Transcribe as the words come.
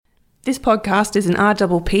This podcast is an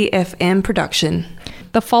RPPFM production.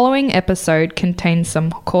 The following episode contains some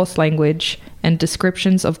coarse language and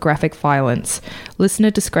descriptions of graphic violence. Listener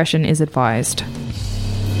discretion is advised.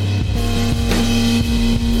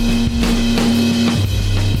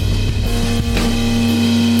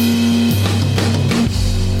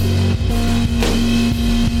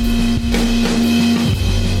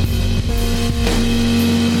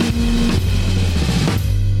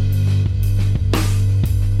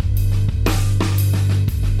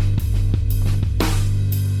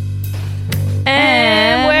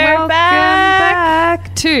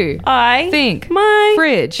 I think my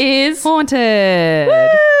fridge is haunted.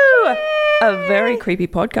 Woo! A very creepy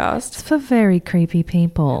podcast. It's for very creepy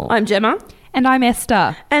people. I'm Gemma. And I'm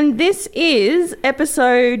Esther. And this is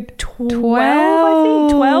episode 12, I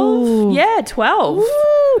think. 12? Yeah, 12.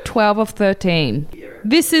 Woo, 12 of 13.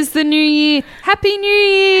 This is the new year. Happy New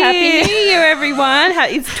Year. Happy New Year, everyone.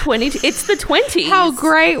 It's the 20s. How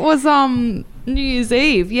great was New Year's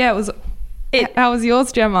Eve? Yeah, it was. How was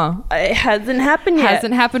yours, Gemma? It hasn't happened yet.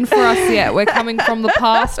 Hasn't happened for us yet. We're coming from the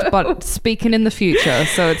past, but speaking in the future,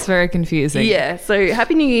 so it's very confusing. Yeah, so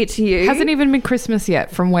Happy New Year to you. Hasn't even been Christmas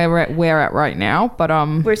yet from where we're at right now, but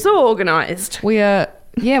we're so organised. We're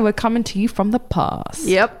coming to you from the past.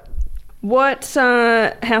 Yep. What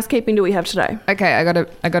housekeeping do we have today? Okay,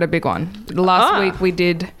 I got a big one. Last week we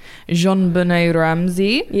did Jean-Benet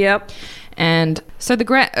Ramsey. Yep. And so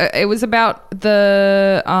it was about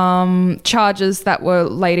the charges that were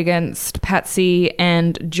laid against Patsy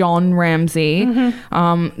and John Ramsey.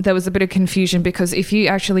 Mm-hmm. There was a bit of confusion because if you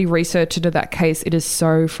actually research into that case, it is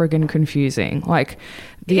so friggin' confusing. Like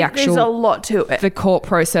there's a lot to it. The court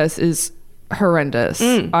process is horrendous.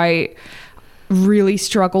 I really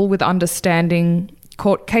struggle with understanding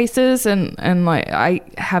court cases and like I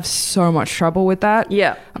have so much trouble with that.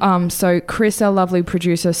 Yeah. So Chris, our lovely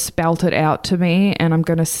producer, spelt it out to me, and I'm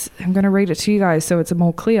gonna read it to you guys so it's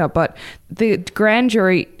more clear. But the grand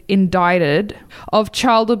jury indicted of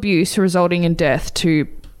child abuse resulting in death to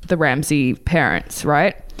the Ramsey parents.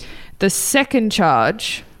 Right. The second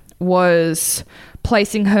charge was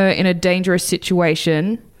placing her in a dangerous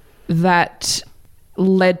situation that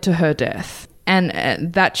led to her death.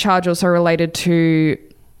 And that charge also related to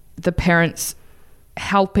the parents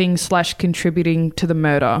helping / contributing to the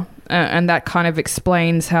murder. And that kind of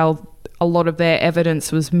explains how a lot of their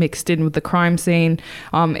evidence was mixed in with the crime scene.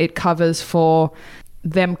 It covers for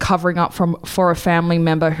them covering up for a family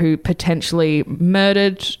member who potentially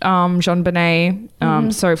murdered Jean-Benet.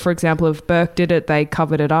 So, for example, if Burke did it, they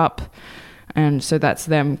covered it up. And so that's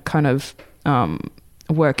them kind of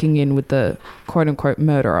working in with the quote-unquote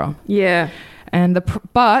murderer. Yeah.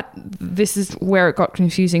 But this is where it got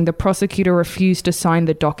confusing. The prosecutor refused to sign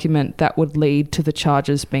the document that would lead to the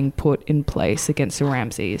charges being put in place against the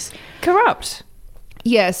Ramseys. Corrupt.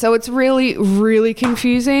 Yeah, so it's really, really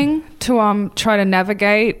confusing to try to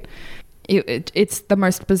navigate. It's the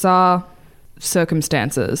most bizarre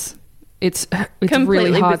circumstances. It's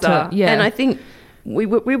completely really hard bizarre. to... Yeah. And I think we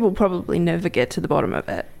will probably never get to the bottom of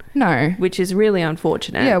it. No. Which is really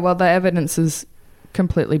unfortunate. Yeah, well, the evidence is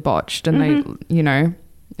completely botched and they,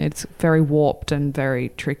 it's very warped and very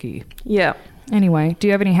tricky. Yeah. Anyway, do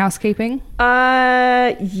you have any housekeeping?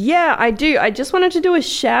 Yeah, I do. I just wanted to do a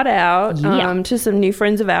shout out to some new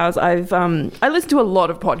friends of ours. I listen to a lot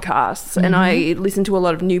of podcasts and I listen to a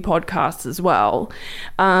lot of new podcasts as well.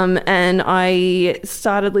 And I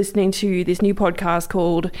started listening to this new podcast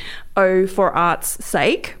called Oh for Art's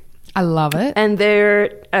Sake. I love it. And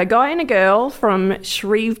they're a guy and a girl from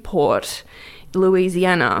Shreveport,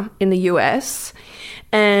 Louisiana in the US.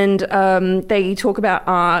 And they talk about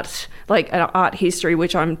art, like art history,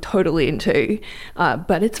 which I'm totally into,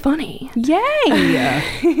 but it's funny.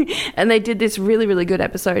 Yay! And they did this really, really good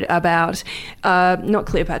episode about, not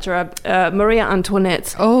Cleopatra, Marie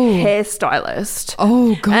Antoinette's hairstylist.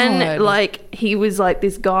 Oh, God. And, like, he was, like,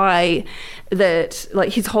 this guy that, like,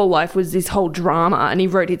 his whole life was this whole drama, and he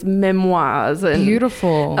wrote his memoirs. And,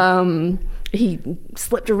 beautiful. He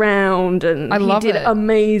slept around and he did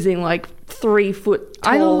amazing, like, 3 foot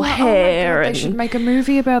tall hair. Oh my God, they should make a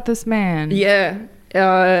movie about this man. Yeah.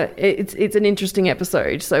 It's an interesting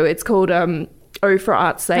episode. So it's called Oh for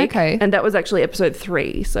Art's Sake. Okay. And that was actually episode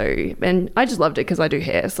 3. So, and I just loved it because I do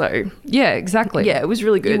hair. So yeah, exactly. Yeah, it was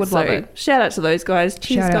really good. You would love it. Shout out to those guys.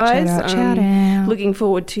 Cheers, shout guys. Out, shout out. Looking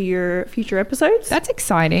forward to your future episodes. That's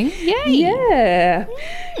exciting. Yay. Yeah.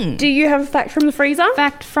 Do you have a fact from the freezer?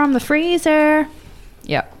 Fact from the freezer.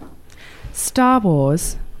 Yeah. Star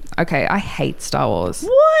Wars. Okay, I hate Star Wars.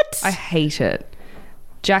 What? I hate it.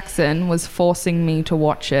 Jackson was forcing me to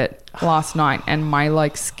watch it last night and my,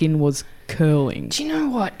 like, skin was curling. Do you know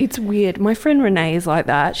what? It's weird. My friend Renee is like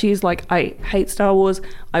that. She's like, I hate Star Wars.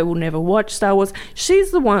 I will never watch Star Wars.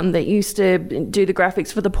 She's the one that used to do the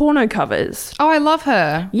graphics for the porno covers. Oh, I love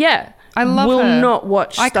her. Yeah. I love will her. not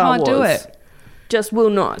watch Star Wars. I can't do it. Just will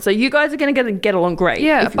not. So you guys are going to get along great.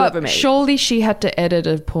 Yeah, if you ever but meet. surely she had to edit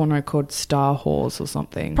a porno called Star Wars or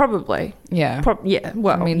something. Probably. Yeah. Yeah.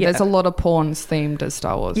 Well, I mean, yeah. there's a lot of porns themed as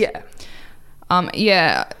Star Wars. Yeah. No,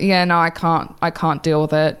 I can't deal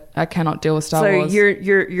with it. I cannot deal with Star Wars. So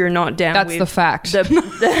you're not down That's with the fact.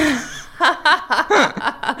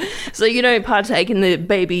 So you don't partake in the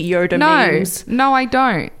Baby Yoda memes? No, I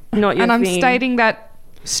don't. Not your And I'm thing. stating that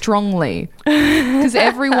strongly because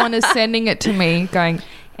everyone is sending it to me going,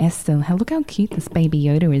 Esther, look how cute this Baby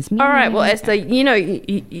Yoda is. All right, well, Esther, you know,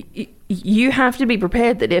 you have to be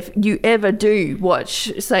prepared that if you ever do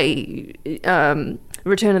watch, say,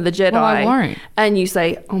 Return of the Jedi, Well, I won't. and you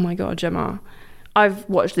say, oh my God, Gemma, I've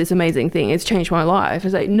watched this amazing thing. It's changed my life. I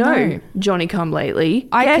say, no, Johnny come lately.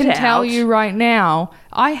 I Get can out. tell you right now,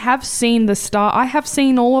 I have seen I have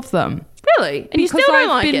seen all of them. Really? And you Because still don't I've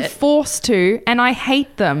like been it? forced to, and I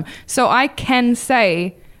hate them. So I can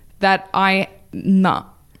say that nah.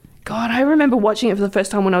 God, I remember watching it for the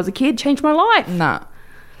first time when I was a kid. Changed my life.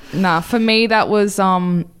 Nah. For me, that was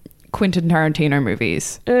Quentin Tarantino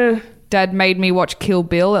movies. Dad made me watch Kill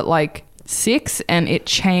Bill at like 6, and it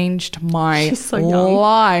changed my She's so young.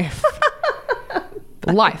 life.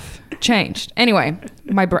 Life changed. Anyway,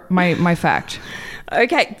 my fact.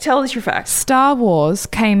 Okay, tell us your facts. Star Wars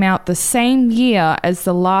came out the same year as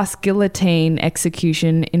the last guillotine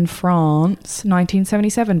execution in France,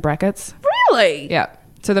 1977 brackets. Really? Yeah.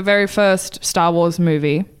 So the very first Star Wars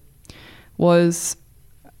movie was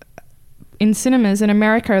in cinemas in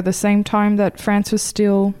America at the same time that France was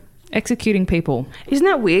still executing people. Isn't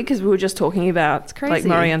that weird? Because we were just talking about crazy. like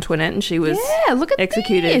Marie Antoinette, and she was look at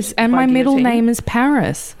executed. this. And by my middle guillotine. name is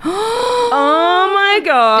Paris. Oh my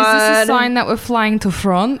God! Is this a sign that we're flying to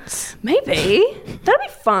France? Maybe that'd be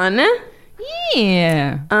fun.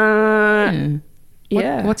 Yeah.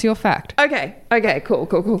 Yeah. What's your fact? Okay.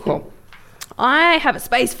 Cool. I have a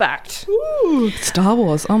space fact. Ooh, Star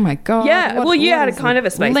Wars. Oh my God. Yeah, well, you had a kind of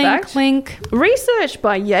a space fact. Link. Research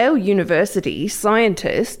by Yale University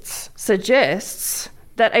scientists suggests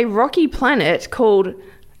that a rocky planet called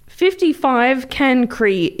 55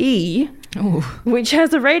 Cancri E, which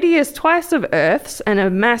has a radius twice of Earth's and a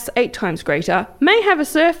mass 8 times greater, may have a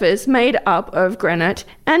surface made up of granite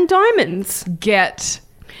and diamonds. Get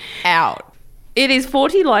out. It is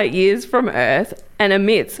 40 light years from Earth and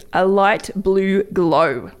emits a light blue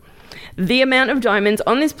glow. The amount of diamonds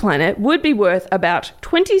on this planet would be worth about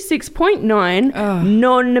 $26.9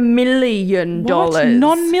 non-million. What?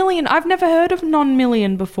 Non-million? I've never heard of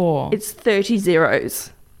non-million before. It's 30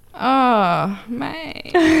 zeros. Oh,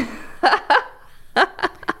 mate.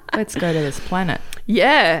 Let's go to this planet.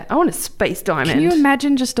 Yeah, I want a space diamond. Can you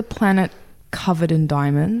imagine just a planet covered in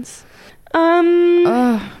diamonds?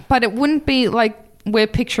 But it wouldn't be like we're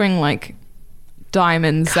picturing like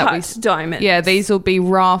diamonds cut diamonds. Yeah, these will be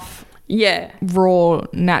rough, Yeah. raw,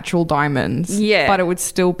 natural diamonds. Yeah. But it would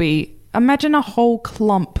still be, imagine a whole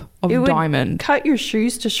clump of It would diamond. cut your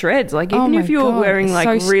shoes to shreds. Like, Oh even my if you were God, wearing it's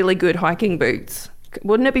like so really good hiking boots,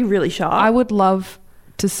 wouldn't it be really sharp? I would love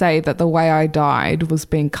to say that the way I died was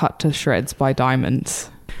being cut to shreds by diamonds.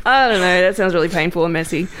 I don't know. That sounds really painful and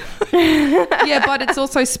messy. Yeah, but it's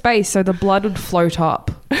also space, so the blood would float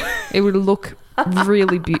up. It would look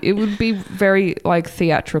really it would be very like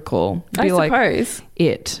theatrical. It'd I be like suppose.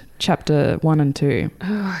 It chapter 1 and 2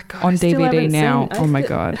 Oh, God, on I still DVD haven't now. seen- Oh my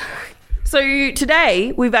God. So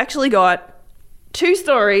today we've actually got 2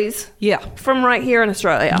 stories Yeah. from right here in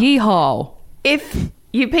Australia. Yeehaw. If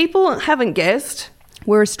you people haven't guessed,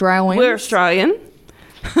 We're Australians. we're Australian.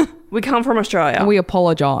 We come from Australia. and we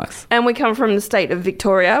apologise. And we come from the state of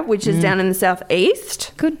Victoria, which is down in the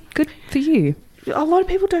southeast. Good for you. A lot of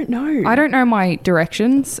people don't know. I don't know my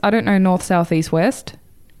directions. I don't know north, south, east, west.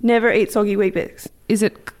 Never eat soggy Weet-Bix. Is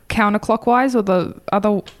it counterclockwise or the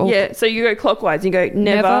other? Or Yeah, so you go clockwise. You go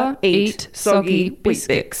never eat soggy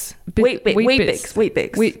Weet-Bix.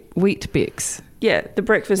 Weet-Bix. Wheat Bix. Yeah, the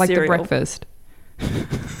breakfast Like cereal. the breakfast.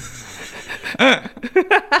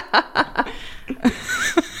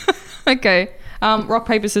 Okay. Rock,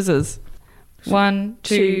 paper, scissors. 1,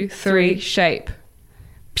 2, 3, shape.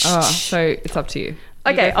 Oh, so it's up to you.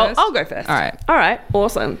 Okay, You go first? I'll go first. All right. All right,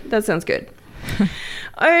 awesome. That sounds good.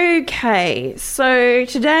 Okay, so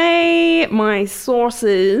today my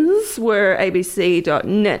sources were abc.net.au,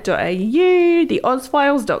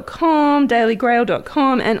 theozfiles.com,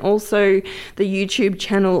 dailygrail.com, and also the YouTube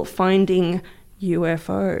channel Finding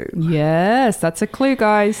UFO. Yes, that's a clue,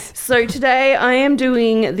 guys. So today I am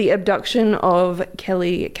doing the abduction of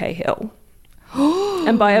Kelly Cahill.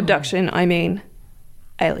 And by abduction, I mean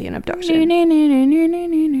alien abduction.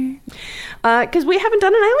 Because we haven't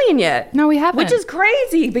done an alien yet. No, we haven't. Which is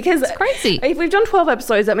crazy because it's crazy. If we've done 12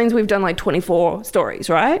 episodes, that means we've done like 24 stories,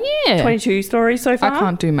 right? Yeah. 22 stories so far. I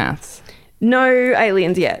can't do maths. No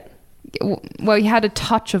aliens yet. Well, you had a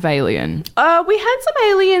touch of alien. We had some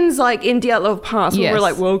aliens like in Dyatlov Pass where Yes. we're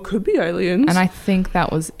like, well, it could be aliens. And I think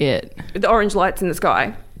that was it. The orange lights in the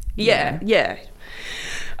sky. Yeah.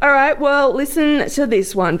 All right, well, listen to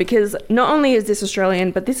this one because not only is this Australian,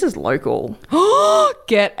 but this is local.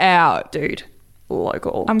 Get out. Dude,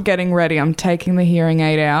 local. I'm getting ready. I'm taking the hearing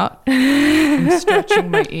aid out. I'm stretching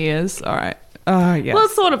my ears. All right. Oh, yes. Well,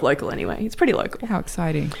 it's sort of local anyway. It's pretty local. How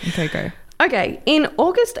exciting. Okay, go. Okay, in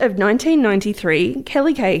August of 1993,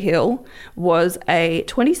 Kelly Cahill was a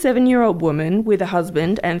 27-year-old woman with a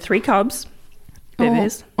husband and 3 cubs.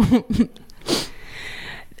 Bebes.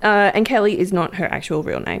 And Kelly is not her actual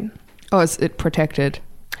real name. Oh, is it protected?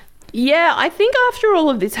 Yeah, I think after all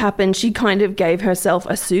of this happened, she kind of gave herself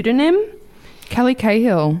a pseudonym. Kelly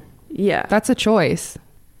Cahill. Yeah. That's a choice.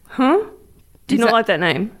 Huh? Do you Is not that- like that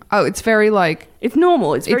name? Oh, it's very like... It's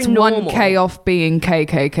normal. It's very It's normal. 1K off being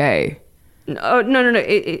KKK. Oh, no.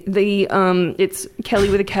 It's Kelly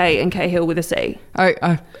with a K and Cahill with a C.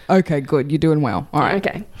 Oh, okay, good. You're doing well. All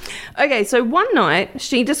right. Okay, so one night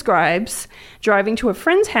she describes driving to a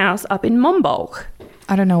friend's house up in Mombolk,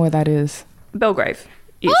 I don't know where that is. Belgrave.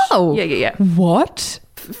 Oh. Yeah. What?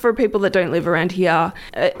 For people that don't live around here,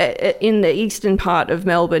 in the eastern part of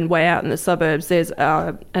Melbourne, way out in the suburbs, there's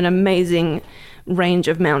an amazing range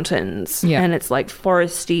of mountains. Yeah. And it's like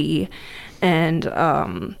foresty. And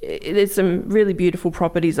there's some really beautiful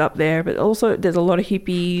properties up there, but also there's a lot of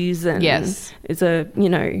hippies. And Yes. it's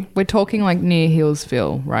We're talking like near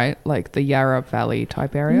Hillsville, right? Like the Yarra Valley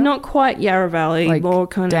type area? not quite Yarra Valley, Like more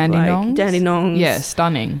kind of Dandenongs? like Dandenongs. Yeah,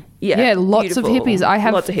 stunning. Yeah, lots of beautiful. hippies. I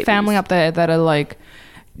have Lots of hippies. family up there that are like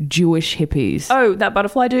Jewish hippies. Oh, that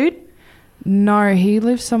butterfly dude? No, he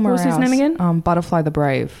lives somewhere What's else. his name again? Butterfly the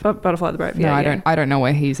Brave. Butterfly the Brave. No, Yeah, I don't know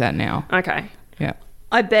where he's at now. Okay. Yeah.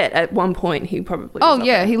 I bet at one point he probably was Oh up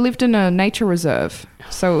yeah, there. he lived in a nature reserve,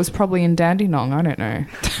 so it was probably in Dandenong. I don't know.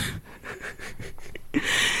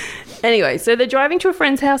 Anyway, so they're driving to a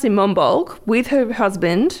friend's house in Mombolk with her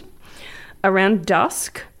husband around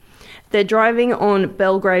dusk. They're driving on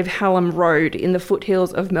Belgrave Hallam Road in the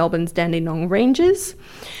foothills of Melbourne's Dandenong Ranges.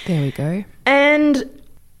 There we go. And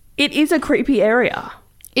it is a creepy area.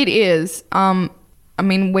 It is. I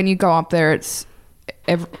mean, when you go up there, it's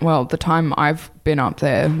the time I've been up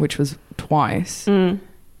there, which was twice.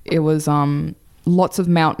 It was lots of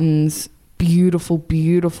mountains, beautiful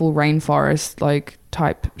rainforest like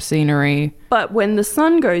type scenery. But when the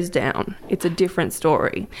sun goes down, it's a different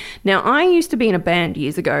story. Now, I used to be in a band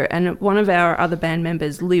years ago, and one of our other band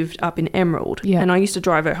members lived up in Emerald. Yeah. And I used to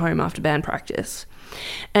drive her home after band practice.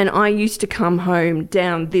 And I used to come home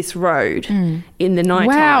down this road in the night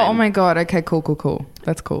Wow! time. Oh my god! Okay, cool.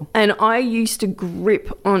 That's cool. And I used to grip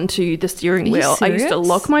onto the steering Are you wheel. I used to serious?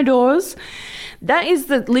 lock my doors. That is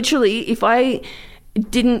literally, if I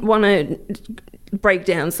didn't want to break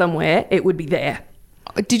down somewhere, it would be there.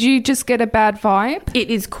 Did you just get a bad vibe? It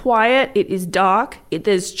is quiet. It is dark.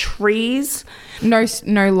 There's trees. No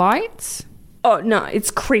lights. Oh, no,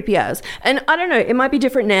 it's creepy as. And I don't know, it might be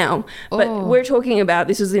different now, but we're talking about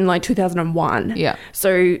this is in like 2001. Yeah.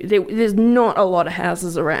 So there's not a lot of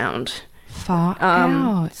houses around. Far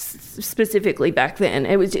out. Specifically back then.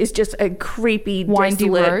 It's just a creepy, Windy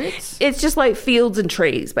desolate. roads? It's just like fields and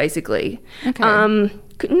trees, basically. Okay.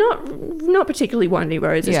 Not particularly windy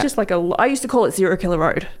roads. It's Yeah. just like I used to call it Zero Killer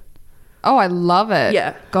Road. Oh, I love it.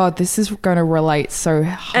 Yeah. God, this is going to relate so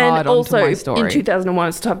hard And onto also my story. in 2001,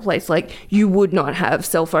 it's the type of place like you would not have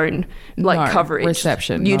cell phone No, coverage.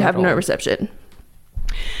 reception, You'd not have at no all. reception.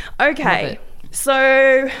 Love Okay. it.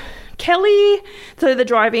 So Kelly, so they're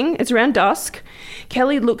driving, it's around dusk.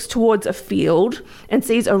 Kelly looks towards a field and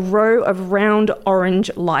sees a row of round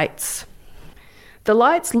orange lights. The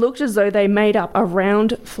lights looked as though they made up a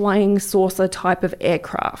round flying saucer type of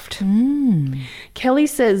aircraft. Kelly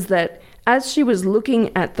says that as she was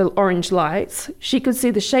looking at the orange lights, she could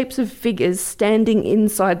see the shapes of figures standing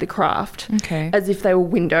inside the craft Okay. as if they were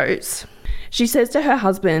windows. She says to her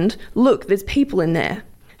husband, "Look, there's people in there."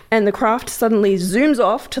 And the craft suddenly zooms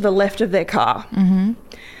off to the left of their car.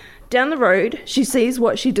 Down the road, she sees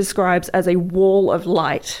what she describes as a wall of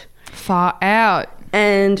light. Far out.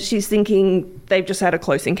 And she's thinking they've just had a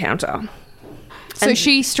close encounter. So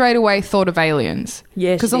she straight away thought of aliens.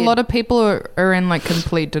 Yeah, she Because a did. lot of people are in like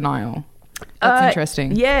complete denial. That's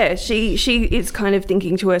interesting. Yeah, she is kind of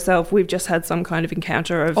thinking to herself, we've just had some kind of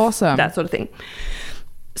encounter of Awesome. that sort of thing.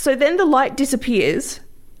 So then the light disappears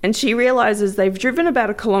and she realizes they've driven about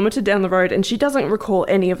 1 kilometre down the road and she doesn't recall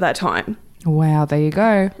any of that time. Wow, there you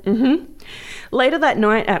go. Later that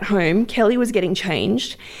night at home, Kelly was getting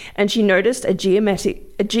changed and she noticed a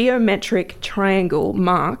geometric triangle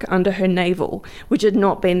mark under her navel, which had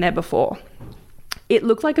not been there before. It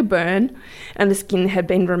looked like a burn and the skin had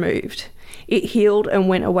been removed. It healed and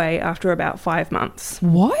went away after about 5 months.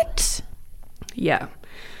 What? Yeah.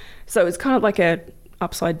 So it's kind of like a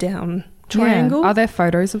upside down triangle. Yeah. Are there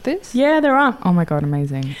photos of this? Yeah, there are. Oh my God,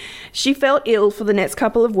 amazing. She felt ill for the next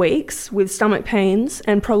couple of weeks with stomach pains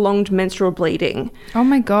and prolonged menstrual bleeding. Oh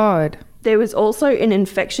my God. There was also an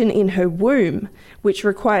infection in her womb, which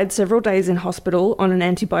required several days in hospital on an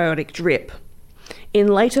antibiotic drip. In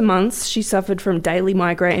later months, she suffered from daily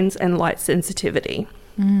migraines and light sensitivity.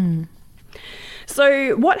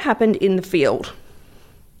 So what happened in the field?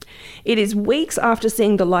 It is weeks after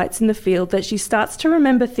seeing the lights in the field that she starts to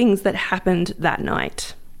remember things that happened that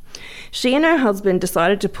night. She and her husband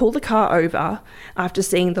decided to pull the car over after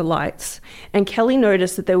seeing the lights, and Kelly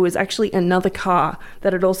noticed that there was actually another car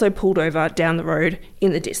that had also pulled over down the road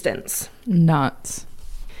in the distance. Nuts.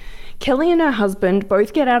 Kelly and her husband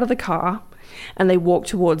both get out of the car and they walk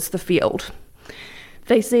towards the field.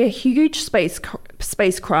 They see a huge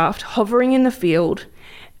spacecraft hovering in the field,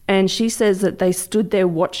 and she says that they stood there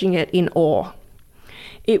watching it in awe.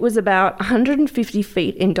 It was about 150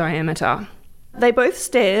 feet in diameter. They both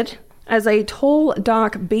stared as a tall,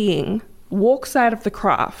 dark being walks out of the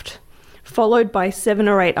craft, followed by 7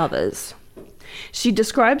 or 8 others. She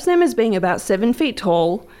describes them as being about 7 feet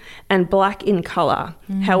tall and black in colour.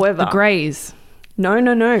 However... The greys.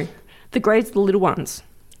 No. The greys are the little ones.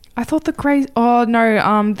 I thought the greys... Oh, no.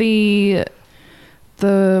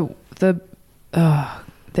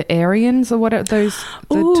 The Aryans or whatever, those...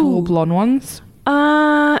 The tall blonde ones?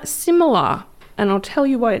 Similar. And I'll tell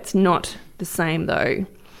you why it's not the same, though.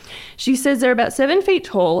 She says they're about 7 feet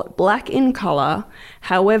tall, black in colour.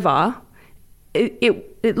 However,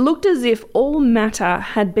 it looked as if all matter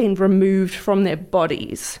had been removed from their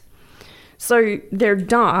bodies. So they're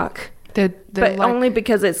dark, They're but like, only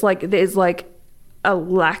because it's like there's like a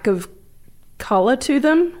lack of colour to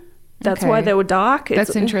them. That's why Okay. they were dark.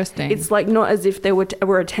 That's interesting. It's like not as if they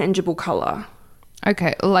were a tangible colour.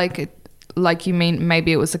 Okay, like you mean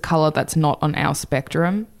maybe it was a colour that's not on our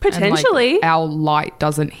spectrum? and, Potentially. like, our light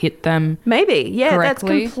doesn't hit them. Maybe, yeah,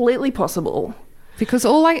 Correctly. that's completely possible. Because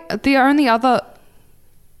the only other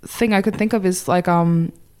thing I could think of is like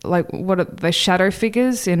what are the shadow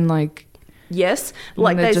figures in like... Yes, When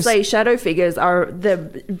like they're they just- say shadow figures are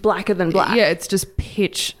the blacker than black. Yeah, it's just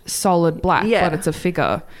pitch solid black, Yeah. but it's a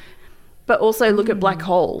figure. But also look at black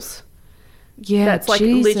holes. Yeah, That's like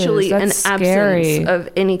Jesus, literally that's an scary. absence of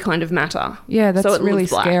any kind of matter. Yeah, that's So it really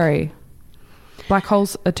looks black. scary. Black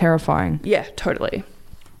holes are terrifying. Yeah, totally.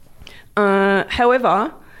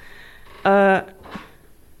 However,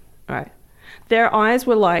 right, their eyes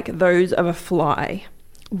were like those of a fly.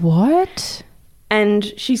 What? And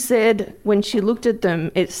she said when she looked at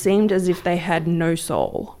them, it seemed as if they had no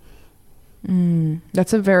soul.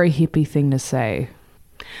 That's a very hippie thing to say.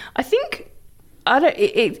 I think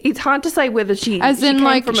it's hard to say whether she As in, came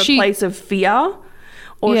like, from a she- place of fear,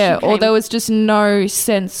 or yeah, she or came- there was just no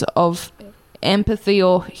sense of empathy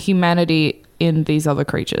or humanity in these other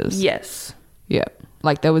creatures. Yes. Yeah.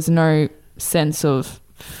 Like there was no sense of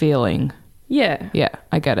feeling. Yeah. Yeah,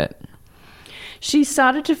 I get it. She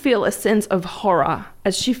started to feel a sense of horror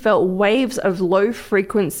as she felt waves of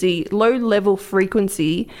low-level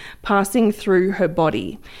frequency passing through her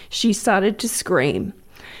body. She started to scream.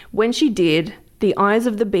 When she did, the eyes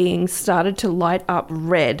of the beings started to light up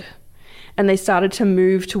red, and they started to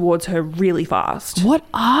move towards her really fast. What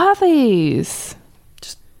are these?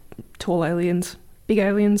 Tall aliens. Big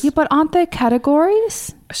aliens. Yeah, but aren't there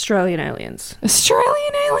categories? Australian aliens.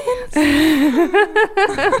 Australian aliens?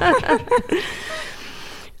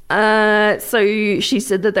 So she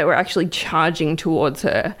said that they were actually charging towards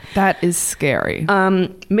her. That is scary.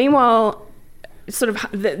 Meanwhile, sort of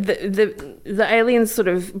the aliens sort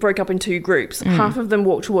of broke up in 2 groups. Half of them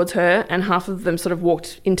walked towards her, and half of them sort of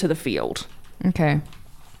walked into the field. Okay.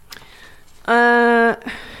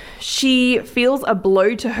 She feels a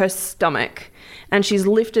blow to her stomach, and she's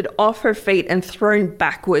lifted off her feet and thrown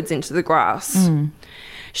backwards into the grass.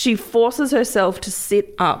 She forces herself to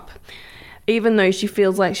sit up, even though she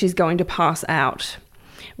feels like she's going to pass out.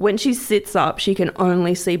 When she sits up, she can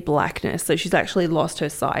only see blackness, so she's actually lost her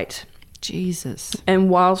sight. Jesus. And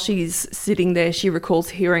while she's sitting there, she recalls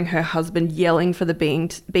hearing her husband yelling for the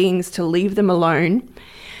beings to leave them alone.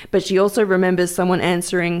 But she also remembers someone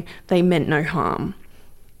answering, they meant no harm.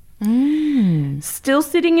 Still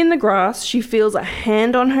sitting in the grass, she feels a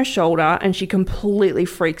hand on her shoulder and she completely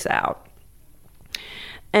freaks out.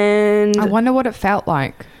 And I wonder what it felt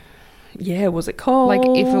like. Yeah, was it cold? Like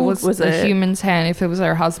if it was a human's hand, if it was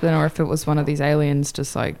her husband, or if it was one of these aliens,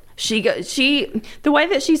 just like the way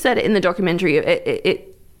that she said it in the documentary,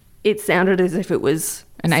 it sounded as if it was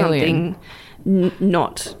an alien,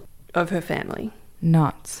 not of her family.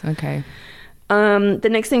 Nuts. Okay. The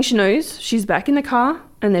next thing she knows, she's back in the car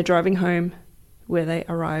and they're driving home, where they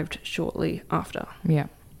arrived shortly after. Yeah.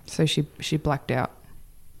 So she blacked out.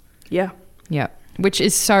 Yeah. Yeah. Which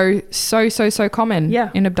is so common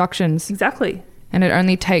in abductions. Exactly. And it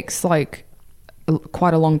only takes like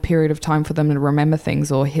quite a long period of time for them to remember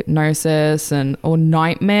things, or hypnosis or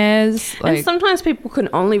nightmares. And sometimes people can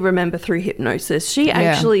only remember through hypnosis. She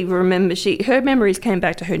actually remembers, her memories came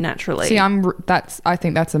back to her naturally. See, I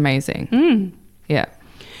think that's amazing. Yeah.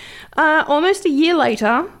 Almost a year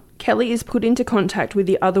later, Kelly is put into contact with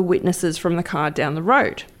the other witnesses from the car down the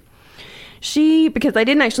road. Because they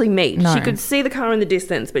didn't actually meet. No. She could see the car in the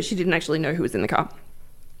distance, but she didn't actually know who was in the car.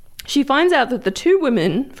 She finds out that the two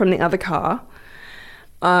women from the other car,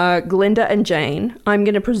 Glenda and Jane, I'm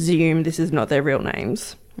going to presume this is not their real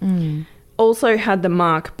names, also had the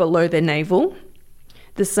mark below their navel,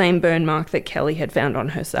 the same burn mark that Kelly had found on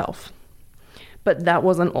herself. But that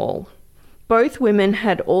wasn't all. Both women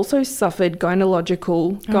had also suffered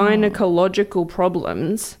gynecological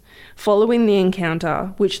problems following the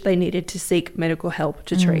encounter, which they needed to seek medical help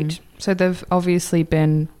to treat. So they've obviously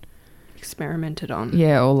been experimented on.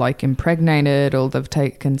 Yeah, or like impregnated, or they've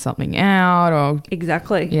taken something out, or...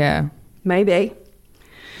 Exactly. Yeah. Maybe.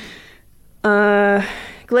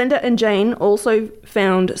 Glenda and Jane also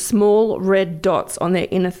found small red dots on their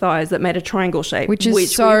inner thighs that made a triangle shape. Which so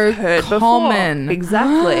we've heard common. Before.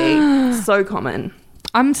 Exactly. So common.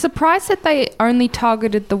 I'm surprised that they only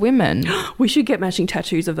targeted the women. We should get matching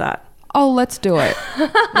tattoos of that. Oh, let's do it.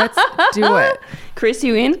 Let's do it. Chris,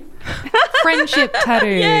 you in? Friendship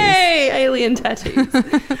tattoos. Yay! Alien tattoos.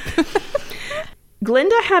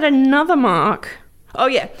 Glenda had another mark. Oh,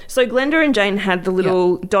 yeah. So Glenda and Jane had the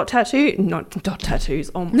little dot tattoo. Not dot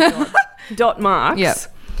tattoos. Oh, my God. Dot marks. Yep.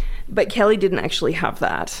 But Kelly didn't actually have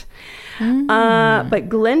that. But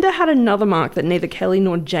Glenda had another mark that neither Kelly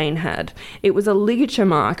nor Jane had. It was a ligature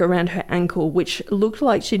mark around her ankle, which looked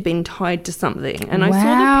like she'd been tied to something. And I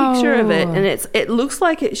saw the picture of it, and it looks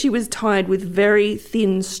like she was tied with very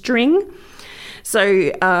thin string.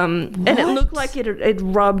 So, and it looked like it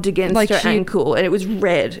rubbed against her ankle, and it was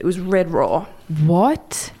red. It was red raw.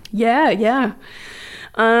 What? Yeah.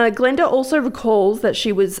 Glenda also recalls that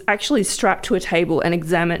she was actually strapped to a table and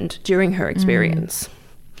examined during her experience.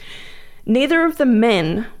 Neither of the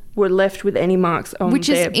men were left with any marks on their bodies.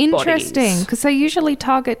 Which is interesting, because they usually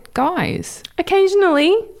target guys.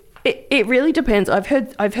 Occasionally. It really depends. I've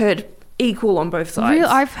heard equal on both sides. Really?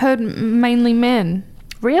 I've heard mainly men.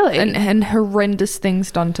 Really? And horrendous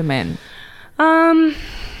things done to men.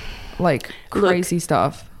 Like crazy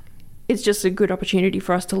stuff. It's just a good opportunity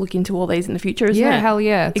for us to look into all these in the future, isn't it? Yeah, hell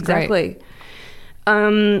yeah. It's exactly.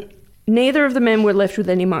 Great. Neither of the men were left with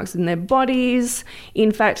any marks in their bodies.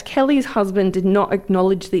 In fact, Kelly's husband did not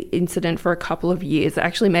acknowledge the incident for a couple of years. It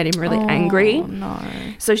actually made him really angry. No.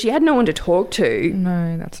 So she had no one to talk to.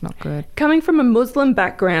 No, that's not good. Coming from a Muslim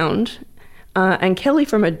background and Kelly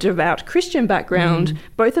from a devout Christian background,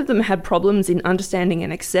 both of them had problems in understanding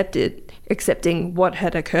and accepting what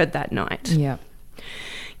had occurred that night. Yeah.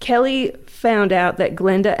 Kelly found out that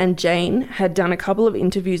Glenda and Jane had done a couple of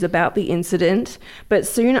interviews about the incident, but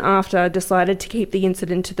soon after decided to keep the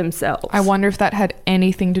incident to themselves. I wonder if that had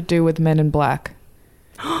anything to do with Men in Black.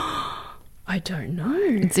 I don't know.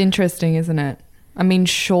 It's interesting, isn't it? I mean,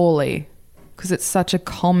 surely, because it's such a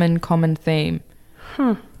common theme.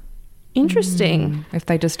 Huh. Interesting. If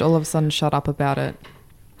they just all of a sudden shut up about it.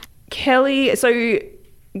 Kelly, so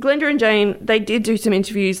Glenda and Jane, they did do some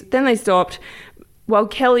interviews, then they stopped. While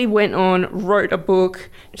Kelly went on, wrote a book,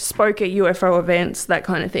 spoke at UFO events, that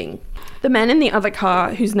kind of thing. The man in the other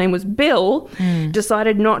car, whose name was Bill,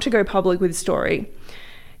 decided not to go public with his story.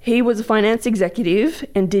 He was a finance executive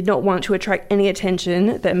and did not want to attract any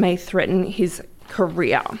attention that may threaten his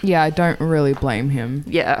career. Yeah, I don't really blame him.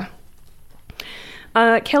 Yeah.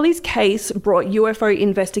 Kelly's case brought UFO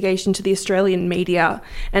investigation to the Australian media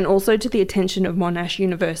and also to the attention of Monash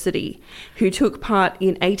University, who took part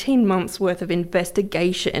in 18 months' worth of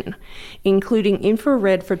investigation, including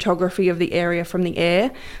infrared photography of the area from the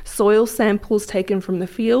air, soil samples taken from the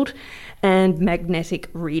field, and magnetic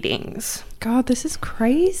readings. God, this is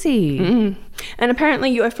crazy. And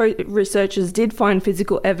apparently UFO researchers did find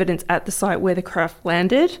physical evidence at the site where the craft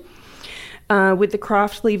landed, with the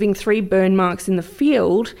craft leaving 3 burn marks in the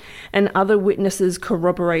field, and other witnesses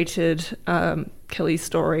corroborated Kelly's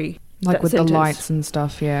story. Like with the lights and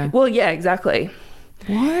stuff, yeah. Well, yeah, exactly.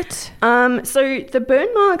 What? So the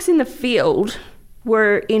burn marks in the field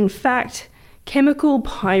were in fact chemical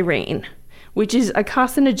pyrene, which is a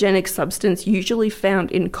carcinogenic substance usually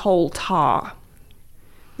found in coal tar.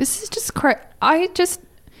 This is just crazy. I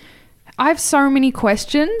have so many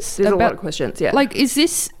questions. There's a lot of questions, yeah. Like, is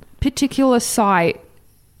this particular site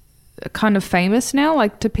kind of famous now?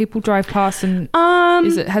 Like, do people drive past and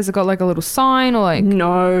has it got like a little sign or like?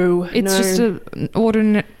 No, it's just an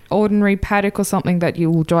ordinary paddock or something that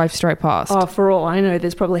you will drive straight past. Oh, for all I know,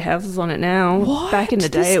 there's probably houses on it now. What? Back in the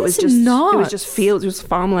day, it was just fields, it was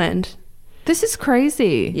farmland. This is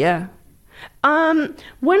crazy. Yeah.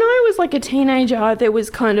 When I was like a teenager, there was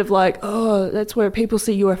kind of like, oh, that's where people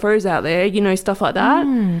see UFOs out there, you know, stuff like that.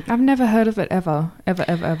 I've never heard of it ever.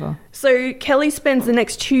 So Kelly spends the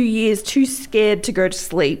next 2 years too scared to go to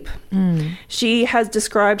sleep. She has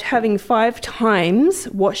described having 5 times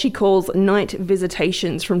what she calls night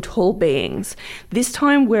visitations from tall beings, this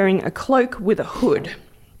time wearing a cloak with a hood.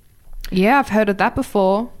 Yeah, I've heard of that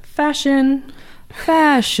before. Fashion.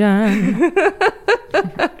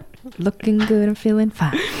 Looking good and feeling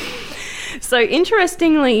fine. So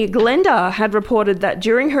interestingly, Glenda had reported that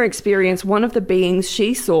during her experience, one of the beings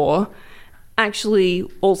she saw actually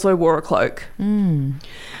also wore a cloak.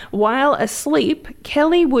 While asleep,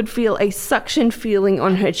 Kelly would feel a suction feeling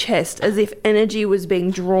on her chest as if energy was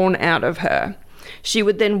being drawn out of her. She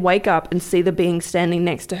would then wake up and see the being standing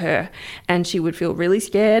next to her, and she would feel really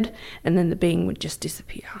scared, and then the being would just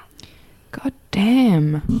disappear. God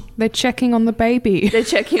damn. They're checking on the baby.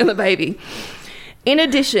 In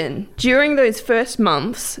addition, during those first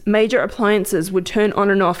months, major appliances would turn on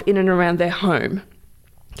and off in and around their home.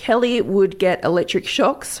 Kelly would get electric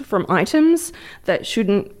shocks from items that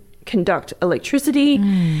shouldn't conduct electricity,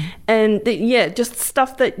 and just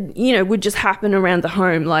stuff that, you know, would just happen around the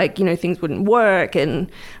home, like, you know, things wouldn't work and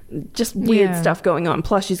just weird stuff going on.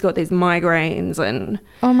 Plus she's got these migraines and...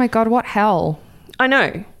 Oh my God, what hell? I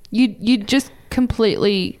know. You just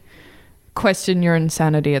completely question your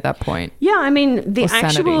insanity at that point. Yeah, I mean, the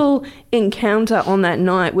actual encounter on that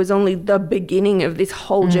night was only the beginning of this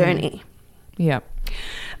whole journey. Yeah.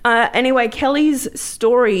 Anyway, Kelly's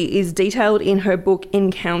story is detailed in her book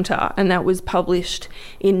Encounter, and that was published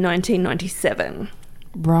in 1997.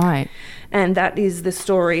 Right. And that is the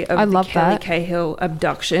story of the Kelly Cahill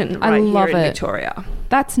abduction right here in Victoria.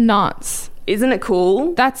 That's nuts. Isn't it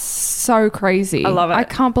cool? That's so crazy. I love it. I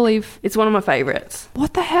can't believe... It's one of my favourites.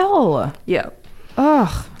 What the hell? Yeah.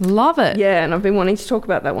 Ugh, love it. Yeah, and I've been wanting to talk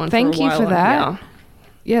about that one for a while. Thank you for that.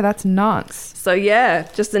 Yeah, that's nuts. So yeah,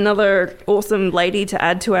 just another awesome lady to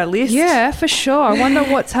add to our list. Yeah, for sure. I wonder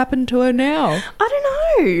what's happened to her now. I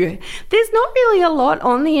don't know. There's not really a lot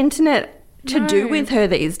on the internet to do with her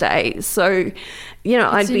these days. So, you know,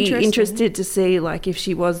 I'd be interested to see like if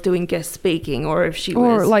she was doing guest speaking or if she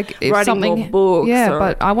was like writing more books. Yeah,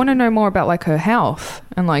 but I want to know more about like her health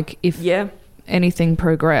and like if anything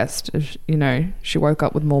progressed, if, you know, she woke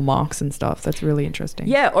up with more marks and stuff. That's really interesting.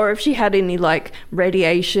 Yeah, or if she had any like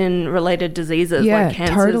radiation related diseases like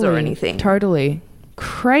cancers or anything. Totally.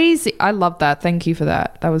 Crazy. I love that. Thank you for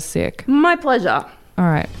that. That was sick. My pleasure. All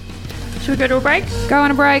right. Should we go to a break? Go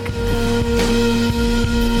on a break.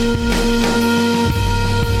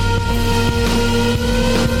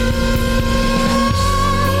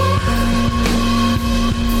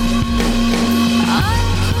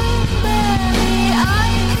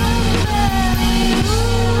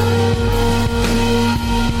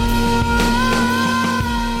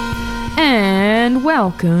 And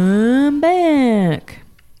welcome back.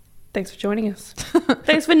 Thanks for joining us.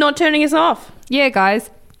 Thanks for not turning us off. Yeah,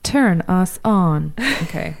 guys. Turn us on.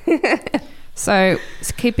 Okay. So,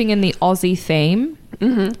 it's keeping in the Aussie theme.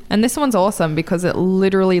 Mm-hmm. And this one's awesome because it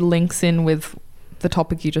literally links in with the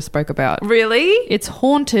topic you just spoke about. Really? It's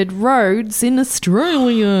haunted roads in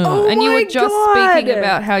Australia. Oh, and you were just God. speaking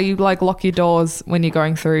about how you like lock your doors when you're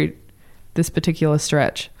going through this particular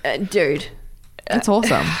stretch. Dude. That's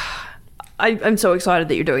awesome. I'm so excited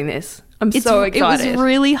that you're doing this. I'm so excited. It was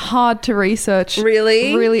really hard to research.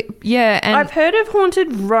 Really? Really, yeah. And I've heard of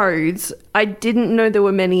haunted roads. I didn't know there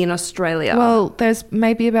were many in Australia. well, there's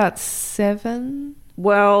maybe about 7.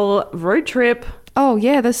 Well, road trip. Oh,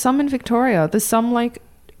 yeah, there's some in Victoria. There's some like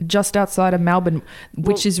just outside of Melbourne,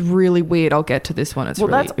 which is really weird. I'll get to this one. It's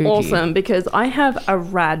really that's oogie. awesome because I have a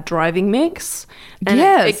rad driving mix and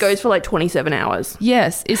Yes. it goes for like 27 hours.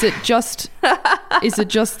 Yes. Is it just the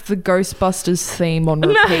Ghostbusters theme on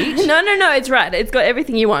repeat? No, it's rad. It's got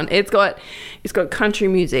everything you want. It's got country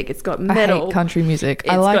music. It's got metal. I hate country music.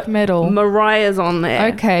 I It's like got metal. Mariah's on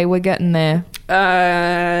there. Okay, we're getting there.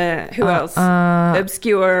 Who else?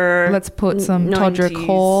 Obscure. Let's put some 90s. Todrick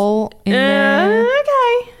Hall in there.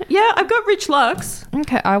 Okay. Yeah, I've got Rich Lux.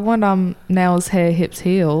 Okay, I want nails, hair, hips,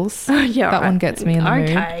 heels. Yeah, that one gets me in the mood.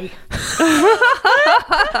 Okay.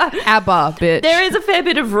 ABBA, bitch. There is a fair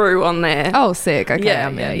bit of Rue on there. Oh, sick. Okay, Yeah,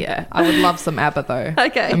 I'm in. yeah. I would love some ABBA though.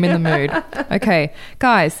 Okay. I'm in the mood. Okay,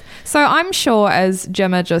 guys. So I'm sure, as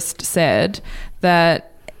Gemma just said,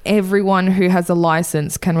 that everyone who has a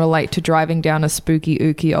license can relate to driving down a spooky,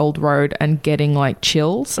 ooky old road and getting like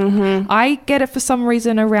chills. Mm-hmm. I get it for some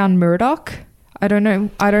reason around Murdoch. I don't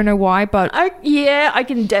know why, but I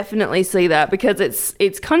can definitely see that because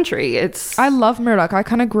it's country. I love Murdoch. I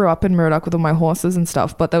kind of grew up in Murdoch with all my horses and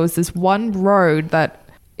stuff, but there was this one road that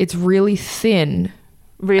it's really thin.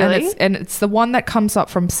 Really? And it's the one that comes up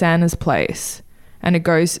from Santa's place and it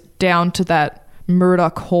goes down to that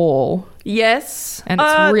Murdoch Hall. Yes. And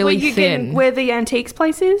it's really thin. Where the antiques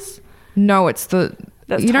place is? No, it's the...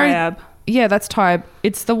 That's Tyab. Yeah, that's Tyab.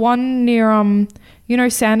 It's the one near,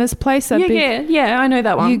 Santa's place? That Yeah, I know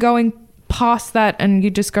that one. You're going past that and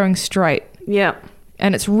you're just going straight. Yeah.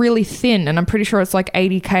 And it's really thin and I'm pretty sure it's like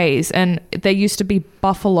 80 Ks and there used to be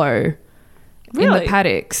buffalo in the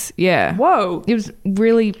paddocks. Yeah. Whoa. It was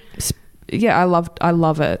really... Yeah, I love it. I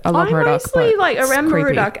love Murdoch. Honestly, like around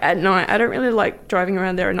creepy. Murdoch at night, I don't really like driving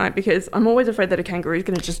around there at night because I'm always afraid that a kangaroo is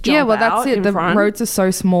going to just jump out. Yeah, well, that's it. The front. roads are so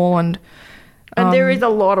small and there is a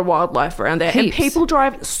lot of wildlife around there. Heaps. And people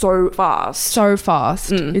drive so fast. So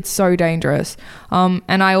fast. It's so dangerous.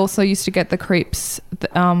 And I also used to get the creeps,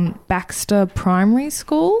 Baxter Primary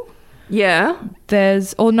School. Yeah.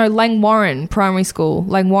 Langwarrin Primary School.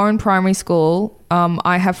 Langwarrin Primary School.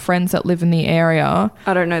 I have friends that live in the area.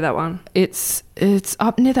 I don't know that one. It's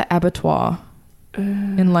up near the abattoir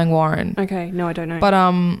in Langwarrin. Okay, no, I don't know.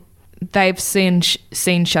 But they've seen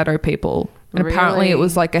shadow people. And apparently it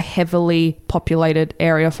was like a heavily populated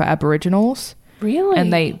area for Aboriginals. Really?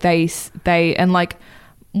 And they and like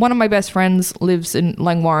one of my best friends lives in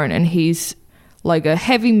Langwarrin and he's like a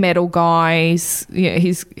heavy metal guy.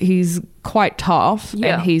 He's quite tough.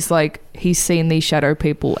 Yeah. And he's seen these shadow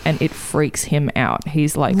people and it freaks him out.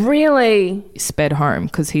 He's like really sped home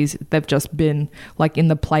because they've just been like in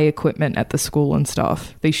the play equipment at the school and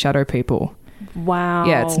stuff. These shadow people. Wow.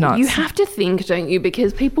 Yeah, it's nuts. You have to think, don't you?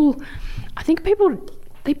 Because people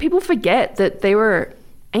forget that they were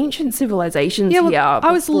ancient civilizations here.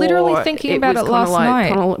 I was literally thinking about it last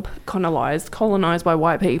night. Colonized by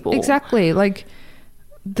white people. Exactly. Like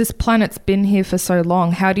this planet's been here for so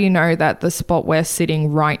long. How do you know that the spot we're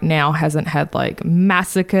sitting right now hasn't had like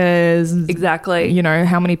massacres? Exactly. You know,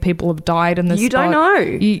 how many people have died in this spot? Don't know.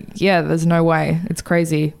 Yeah, there's no way. It's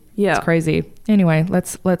crazy. Yeah. It's crazy. Anyway,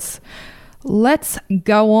 let's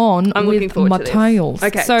go on with my tales.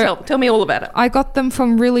 Okay, so tell me all about it. I got them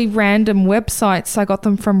from really random websites. I got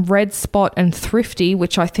them from Red Spot and Thrifty,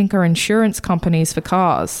 which I think are insurance companies for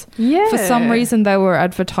cars. Yeah. For some reason, they were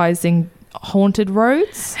advertising haunted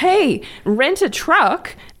roads. Hey, rent a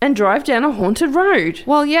truck and drive down a haunted road.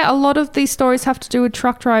 Well, yeah, a lot of these stories have to do with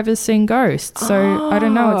truck drivers seeing ghosts. So I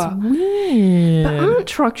don't know. It's weird. But aren't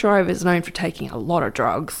truck drivers known for taking a lot of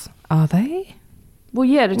drugs? Are they? Well,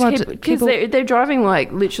 yeah, because they're driving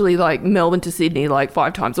like literally like Melbourne to Sydney like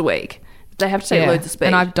 5 times a week. They have to take loads of speed.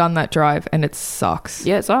 And I've done that drive and it sucks.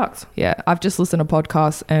 Yeah, it sucks. Yeah, I've just listened to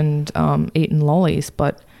podcasts and eaten lollies,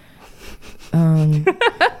 but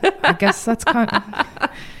I guess that's kind of...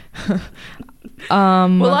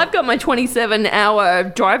 well, I've got my 27-hour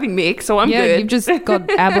driving mix, so I'm good. Yeah, you've just got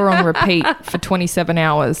ABBA on repeat for 27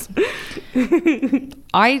 hours. There's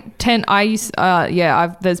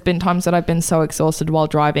been times that I've been so exhausted while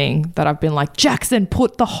driving that I've been like, Jackson,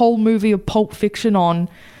 put the whole movie of Pulp Fiction on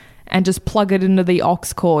and just plug it into the aux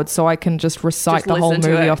cord so I can just recite the whole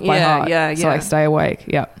movie off by heart. Yeah. So I stay awake.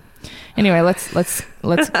 Yeah. Anyway, let's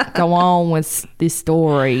go on with this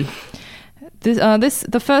story.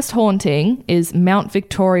 The first haunting is Mount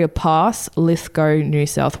Victoria Pass, Lithgow, New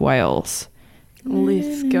South Wales.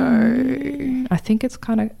 Lithgow. I think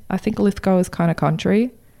Lithgow is kind of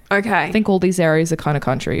country. Okay. I think all these areas are kind of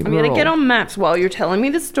country. I'm going to get on maps while you're telling me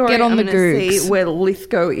the story. Get on I'm the gonna Googs. see where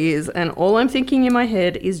Lithgow is, and all I'm thinking in my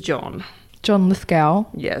head is John. John Lithgow.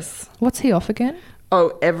 Yes. What's he off again?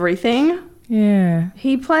 Oh, everything. Yeah.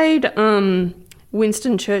 He played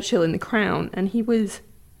Winston Churchill in The Crown, and he was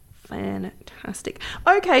fantastic.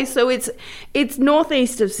 Okay, so it's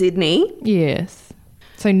northeast of Sydney. Yes.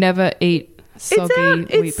 So never eat soggy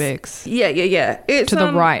Weet-Bix. Yeah. It's To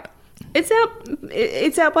the right.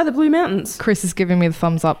 It's out by the Blue Mountains. Chris is giving me the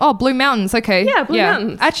thumbs up. Oh, Blue Mountains. Okay. Yeah, Blue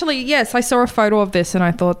Mountains. Actually, yes, I saw a photo of this and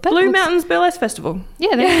I thought that Blue looks- Mountains Burlesque Festival.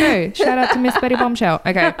 Yeah, there you go. Shout out to Miss Betty Bombshell.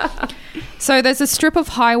 Okay. So there's a strip of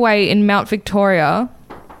highway in Mount Victoria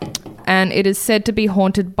and it is said to be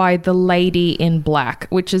haunted by the Lady in Black,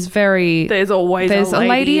 which is very... There's always a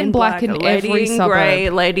lady in black in a lady every in suburb. grey,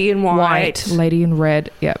 lady in white. Lady in red.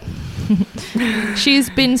 Yep. She's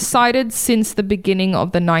been sighted since the beginning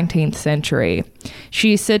of the 19th century.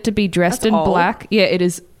 She is said to be dressed in old. black. Yeah, it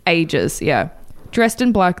is ages. Yeah. Dressed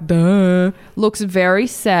in black. Duh. Looks very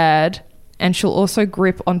sad. And she'll also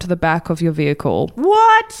grip onto the back of your vehicle.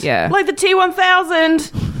 What? Yeah. Like the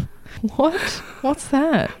T-1000 What? What's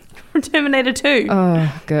that? from Terminator 2.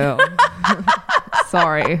 Oh, girl.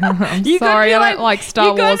 Sorry. I'm You gotta sorry. do I don't like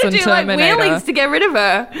Star Wars and You got to do Terminator. like wheelies to get rid of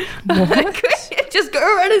her. What? Just go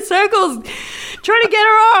around in circles trying to get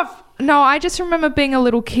her off. No, I just remember being a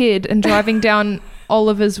little kid and driving down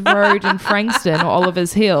Oliver's Road in Frankston or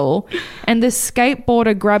Oliver's Hill, and this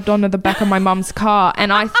skateboarder grabbed onto the back of my mum's car,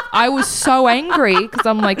 and I was so angry because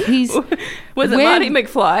I'm like, Was it Where- Marty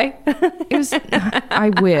McFly? it was. I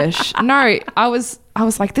wish. No, I was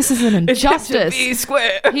like, this is an It should injustice. be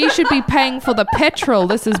square. He should be paying for the petrol.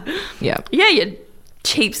 This is yeah. Yeah, you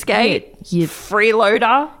cheapskate. You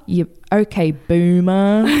Freeloader. you okay,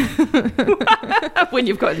 boomer. When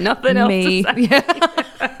you've got nothing else Me. to say.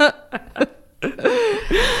 Yeah.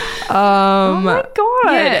 Oh my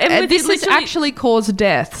God. Yeah, And with this has literally actually caused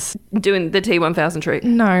deaths. doing the T-1000 trick.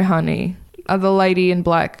 No, honey. The lady in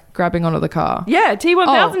black grabbing onto the car. Yeah,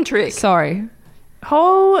 T-1000 Oh, trick. Sorry.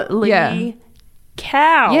 Holy Yeah.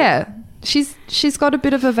 cow. Yeah. She's got a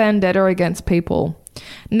bit of a vendetta against people.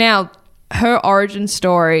 Now, her origin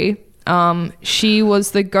story, she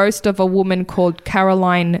was the ghost of a woman called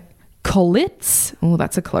Caroline Collitz. Oh,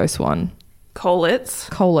 that's a close one. Collitz.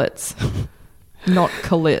 Collitz. Not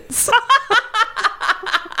Collitz.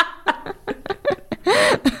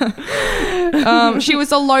 She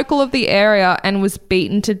was a local of the area and was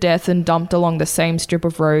beaten to death and dumped along the same strip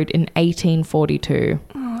of road in 1842.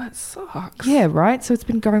 Oh, that sucks. Yeah, right? So it's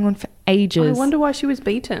been going on for ages. I wonder why she was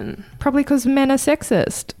beaten. Probably because men are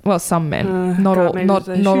sexist. Well, some men. Not God, all. maybe Not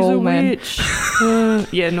she's all a men. witch.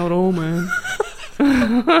 Yeah, not all men.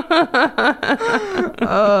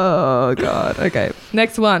 Oh God. Okay.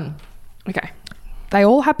 Next one. Okay. They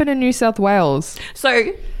all happen in New South Wales.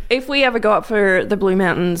 So, if we ever go up for the Blue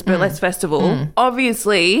Mountains Burlesque Festival,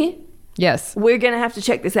 obviously Yes. we're going to have to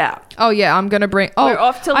check this out. Oh yeah. I'm gonna bring. Oh, We're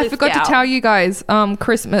off to I forgot to Lithgow. tell you guys.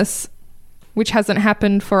 Christmas, which hasn't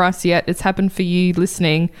happened for us yet. It's happened for you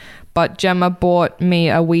listening. But Gemma bought me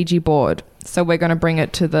a Ouija board, so we're gonna bring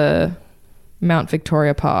it to the Mount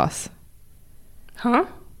Victoria Pass. Huh?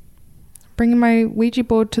 Bringing my Ouija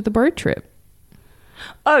board to the road trip.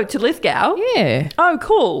 Oh, to Lithgow? Yeah. Oh,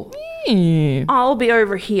 cool. Yeah. I'll be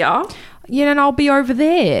over here. Yeah, and I'll be over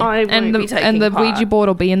there. I won't and the be taking and the part. Ouija board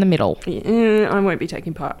will be in the middle. I won't be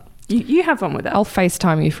taking part. You have fun with that. I'll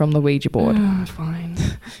FaceTime you from the Ouija board. Oh, fine.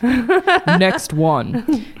 Next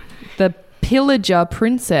one. The Pillager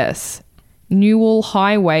Princess. Newell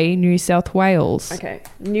Highway, New South Wales. Okay.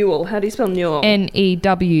 Newell. How do you spell Newell?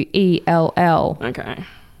 Newell. Okay.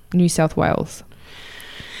 New South Wales.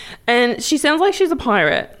 And she sounds like she's a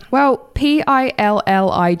pirate. Well,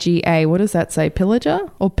 Pilliga. What does that say?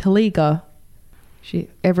 Pillager or Pilliga?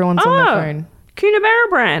 Everyone's on their phone.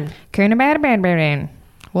 Coonabarabran.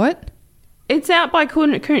 What? It's out by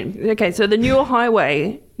Okay, so the Newell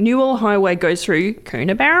Highway goes through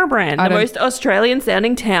Coonabarabran, the most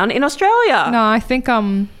Australian-sounding town in Australia. No, I think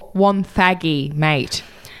Wonthaggi, mate.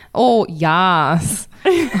 Or Yas.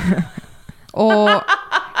 Or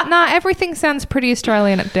everything sounds pretty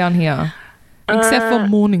Australian down here, except for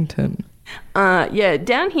Mornington. Yeah,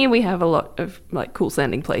 down here we have a lot of like cool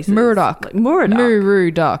sounding places. Murdoch. Like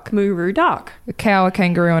Murdoch. Murdoch. A cow, a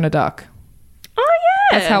kangaroo, and a duck. Oh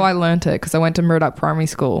yeah. That's how I learnt it because I went to Murdoch Primary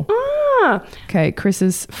School. Ah. Okay, Chris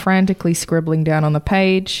is frantically scribbling down on the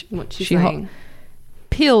page. What's she saying?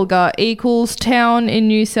 Pilga equals town in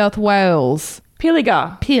New South Wales.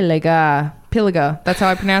 Pilliga. Pilliga. That's how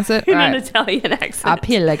I pronounce it. In Right. an Italian accent.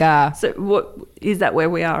 Pilliga. So what is that where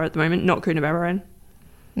we are at the moment? Not Coonabarabran.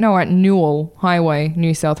 No, at Newell Highway,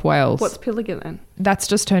 New South Wales. What's Pilliga then? That's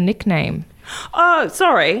just her nickname. Oh,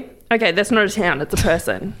 sorry. Okay, that's not a town. It's a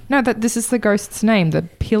person. No, this is the ghost's name, the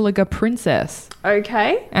Pilliga Princess.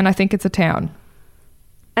 Okay. And I think it's a town.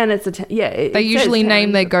 And it's a town. Yeah. They usually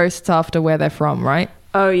name their ghosts after where they're from, right?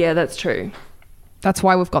 Oh, yeah, that's true. That's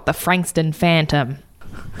why we've got the Frankston Phantom.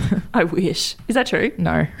 I wish. Is that true?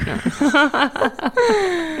 No.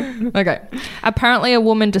 Okay. Apparently a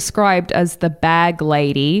woman described as the Bag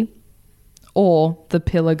Lady or the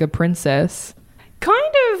Pilliga Princess.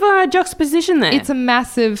 Kind of juxtaposition there. It's a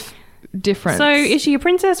massive difference. So is she a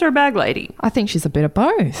princess or a bag lady? I think she's a bit of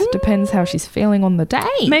both. Depends how she's feeling on the day.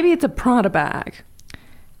 Maybe it's a Prada bag.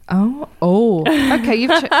 Oh. Okay,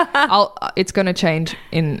 it's going to change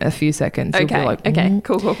in a few seconds. You'll be Okay. like, Okay.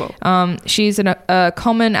 Cool. She's a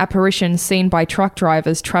common apparition seen by truck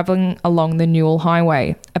drivers traveling along the Newell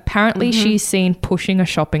Highway. Apparently, she's seen pushing a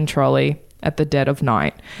shopping trolley at the dead of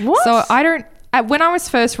night. What? So when I was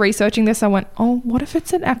first researching this, I went, oh, what if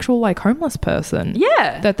it's an actual like homeless person?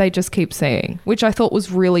 Yeah. That they just keep seeing, which I thought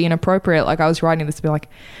was really inappropriate. Like I was writing this to be like,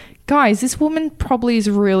 guys, this woman probably is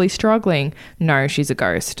really struggling. No, she's a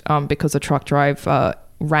ghost because a truck driver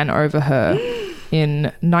ran over her in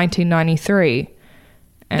 1993.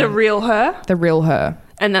 The real her? The real her.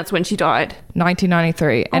 And that's when she died.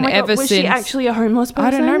 1993. And my God, ever was since... she actually a homeless person?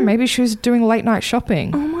 I don't know. Maybe she was doing late night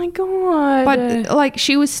shopping. Oh my God. But like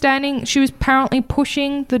she was apparently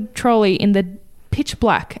pushing the trolley in the pitch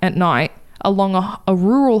black at night along a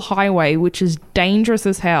rural highway, which is dangerous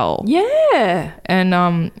as hell. Yeah.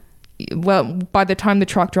 And well, by the time the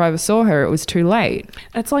truck driver saw her, it was too late.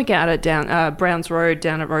 It's like out at Browns Road,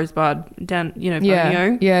 down at Rosebud, down,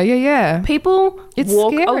 Borneo. Yeah. People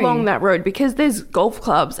walk scary. along that road because there's golf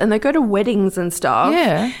clubs and they go to weddings and stuff.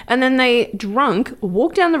 Yeah. And then they, drunk,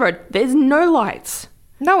 walk down the road. There's no lights.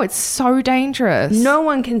 No, it's so dangerous. No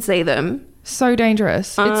one can see them. So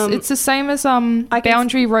dangerous. It's the same as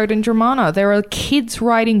Boundary Road in Dramana. There are kids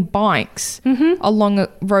riding bikes along a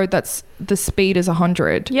road that's the speed is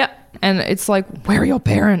 100. Yep. And it's like, where are your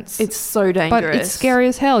parents? It's so dangerous. But it's scary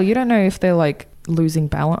as hell. You don't know if they're like losing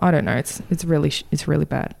balance. I don't know. It's really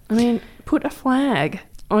bad. I mean, put a flag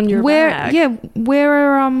on your bag. Yeah,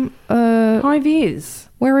 wear high vis.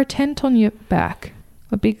 Wear a tent on your back.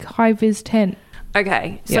 A big high vis tent.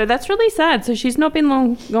 Okay. So that's really sad. So she's not been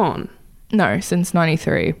long gone. No, since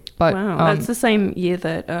 93. But wow, that's the same year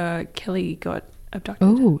that Kelly got abducted.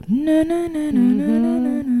 Oh, no.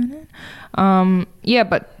 Yeah,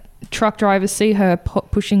 but truck drivers see her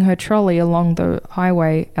pushing her trolley along the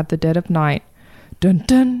highway at the dead of night. Dun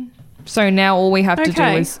dun. So now all we have to do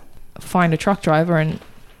is find a truck driver and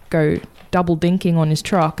go double dinking on his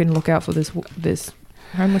truck and look out for this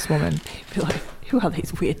homeless woman. Be like, who are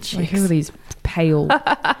these weird chicks? Like, who are these pale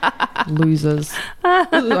losers?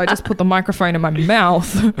 Ooh, I just put the microphone in my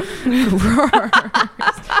mouth.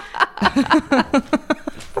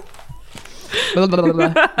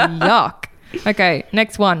 Yuck. Okay,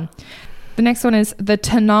 next one. The next one is the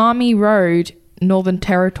Tanami Road, Northern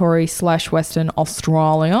Territory / Western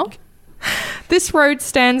Australia. This road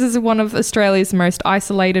stands as one of Australia's most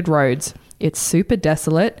isolated roads. It's super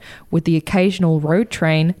desolate, with the occasional road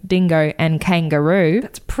train, dingo, and kangaroo.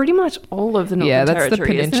 That's pretty much all of the Northern Territory, that's the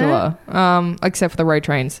peninsula, except for the road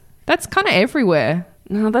trains. That's kind of everywhere.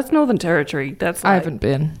 No, that's Northern Territory. That's I haven't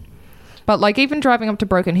been. But like even driving up to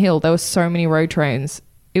Broken Hill, there were so many road trains.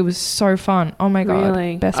 It was so fun. Oh my God.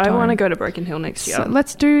 Really? Best time. I want to go to Broken Hill next year. So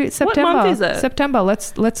let's do September. What month is it? September.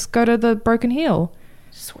 Let's go to the Broken Hill.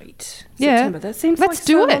 Sweet. Yeah. September. That seems let's like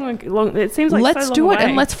do so it. long. It seems like let's so do long it away.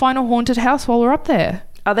 and let's find a haunted house while we're up there.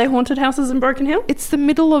 Are there haunted houses in Broken Hill? It's the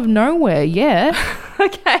middle of nowhere. Yeah.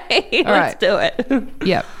 Okay. Let's do it.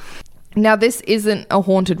 Yep. Now this isn't a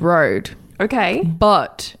haunted road. Okay.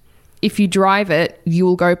 But if you drive it, you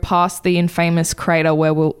will go past the infamous crater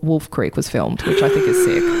where Wolf Creek was filmed, which I think is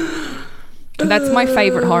sick. That's my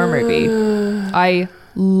favorite horror movie. I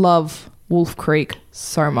love Wolf Creek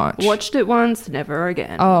so much. Watched it once, never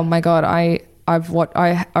again. Oh my God, I've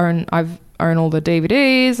own all the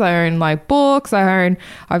DVDs. I own like books.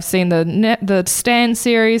 I've seen the Stan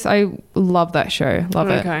series. I love that show. Love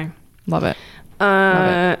it. Love it.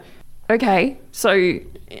 Love it. Okay, so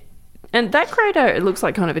and that crater, it looks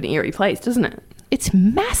like kind of an eerie place, doesn't it? It's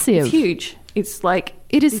massive. It's huge. It's like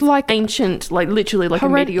it's like ancient, like literally like a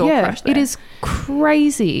meteor crash there. It is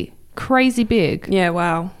crazy big. Yeah,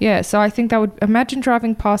 wow. Yeah, so I think that would imagine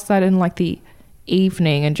driving past that in like the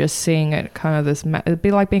evening and just seeing it kind of it'd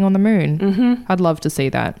be like being on the moon. Mm-hmm. I'd love to see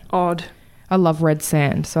that. Odd. I love red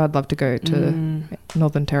sand, so I'd love to go to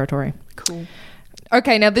Northern Territory. Cool.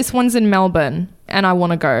 Okay, now this one's in Melbourne and I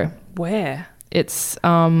want to go. Where? It's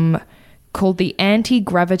called the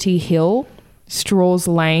Anti-Gravity Hill, Straws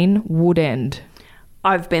Lane, Woodend.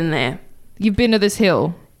 I've been there. You've been to this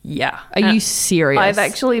hill? Yeah. Are you serious? I've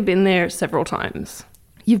actually been there several times.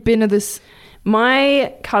 You've been to this?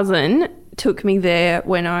 My cousin took me there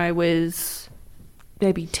when I was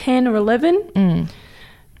maybe 10 or 11.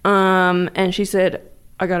 And she said,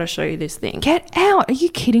 I got to show you this thing. Get out. Are you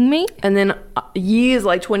kidding me? And then years,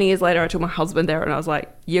 like 20 years later, I took my husband there and I was like,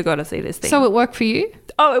 you got to see this thing. So it worked for you?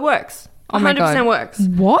 Oh, it works. Oh my 100% God. works.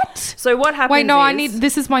 What? So what happens Wait, no, is,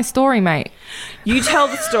 this is my story, mate. you tell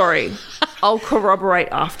the story. I'll corroborate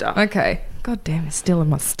after. Okay. God damn, it's still in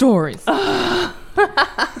my stories. I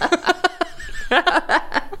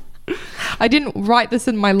didn't write this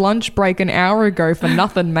in my lunch break an hour ago for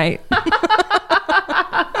nothing, mate.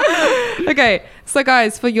 Okay, so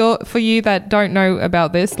guys, for you that don't know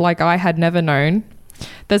about this, like I had never known,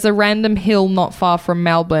 there's a random hill not far from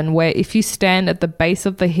Melbourne where if you stand at the base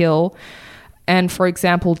of the hill and, for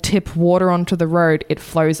example, tip water onto the road, it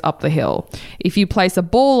flows up the hill. If you place a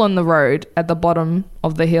ball on the road at the bottom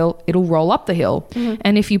of the hill, it'll roll up the hill.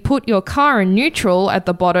 And if you put your car in neutral at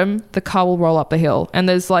the bottom, the car will roll up the hill. And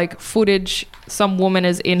there's like footage, some woman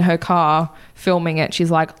is in her car filming it.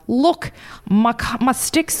 She's like, look, my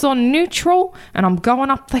stick's on neutral and I'm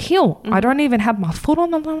going up the hill. I don't even have my foot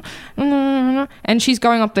on the... And she's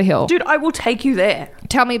going up the hill. Dude, I will take you there.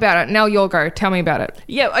 Tell me about it. Now you'll go. Tell me about it.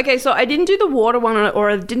 Yeah, okay, so I didn't do the water one or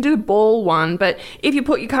I didn't do the ball one, but if you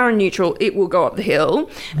put your car in neutral, it will go up the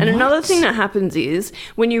hill. And another thing that happens is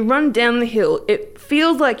when you run down the hill, it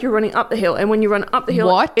feels like you're running up the hill. And when you run up the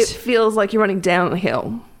hill, it feels like you're running down the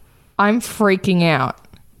hill. I'm freaking out.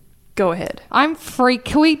 Go ahead.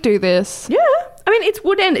 Can we do this? Yeah. I mean, it's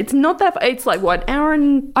Woodend. It's not that far. It's like, what, hour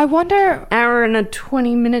and a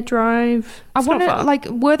 20-minute drive? I wonder, like,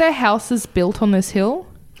 were there houses built on this hill?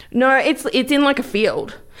 No, it's in like a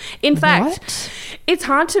field. In fact, it's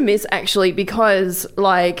hard to miss actually because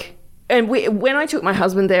like, and when I took my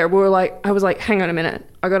husband there, I was like, hang on a minute.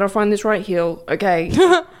 I got to find this right hill. Okay.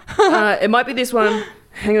 It might be this one.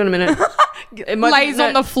 Hang on a minute. It might lays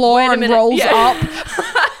on the floor and rolls up.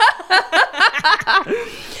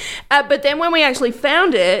 But then when we actually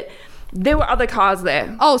found it, there were other cars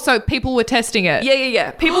there. Oh, so people were testing it.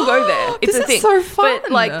 Yeah. People go there. It's this a thing. Is so fun.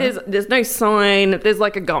 But like, there's no sign. There's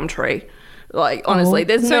like a gum tree. Like honestly,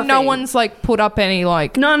 there's so nothing. no one's like put up any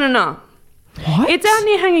like. No. What? It's out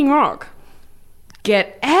near Hanging Rock.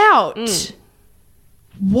 Get out.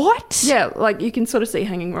 What? Yeah, like you can sort of see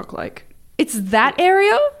Hanging Rock like. It's that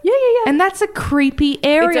area? Yeah. And that's a creepy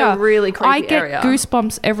area. It's a really creepy area. I get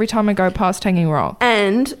goosebumps every time I go past Hanging Rock.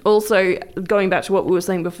 And also, going back to what we were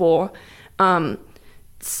saying before,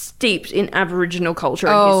 steeped in Aboriginal culture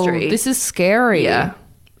and history. Oh, this is scary. Yeah.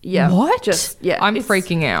 What? I'm it's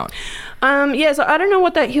freaking out. So I don't know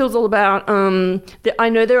what that hill's all about. I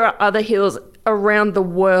know there are other hills around the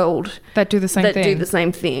world that do the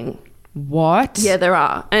same thing. What? Yeah, there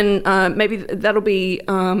are. And maybe that'll be...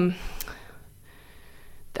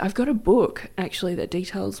 I've got a book actually that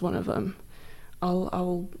details one of them.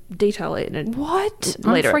 I'll detail it in a what?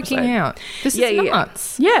 later I'm freaking episode. out. This is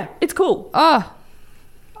nuts. Yeah, it's cool. Oh,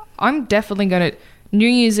 I'm definitely gonna New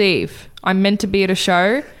Year's Eve. I'm meant to be at a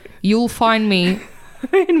show. You'll find me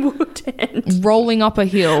in Woodend rolling up a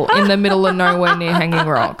hill in the middle of nowhere near Hanging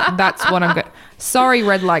Rock. That's what I'm going. Sorry,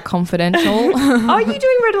 Red Light Confidential. Are you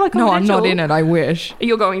doing Red Light Confidential? No, I'm not in it. I wish.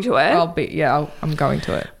 You're going to it? I'm going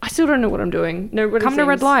to it. I still don't know what I'm doing. Come to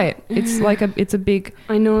Red Light. It's like it's a big.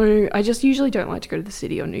 I know. I just usually don't like to go to the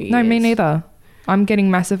city on New Year's. No, me neither. I'm getting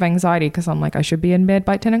massive anxiety because I'm like, I should be in bed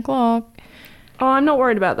by 10 o'clock. Oh, I'm not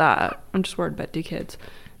worried about that. I'm just worried about dickheads.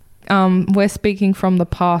 We're speaking from the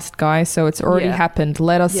past, guys, so it's already happened.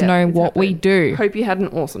 Let us know what we do. Hope you had an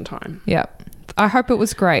awesome time. Yep. I hope it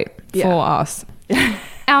was great for us.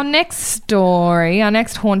 Our next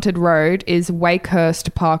haunted road is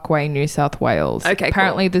Wakehurst Parkway, New South Wales. Okay,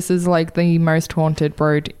 apparently this is like the most haunted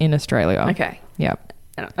road in Australia. Okay. Yep.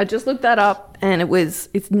 I just looked that up and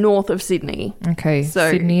it's north of Sydney. Okay.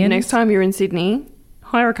 So Sydneyans? Next time you're in Sydney,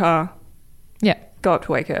 hire a car. Yep. Go up to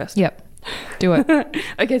Wakehurst. Yep. Do it.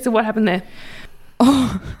 Okay, so what happened there?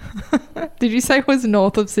 Oh, did you say it was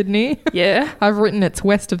north of Sydney? Yeah. I've written it's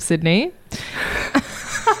west of Sydney.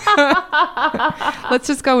 Let's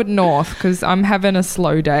just go with north because I'm having a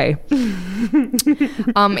slow day.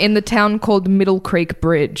 In the town called Middle Creek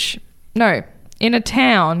Bridge. No, in a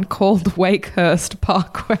town called Wakehurst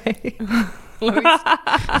Parkway.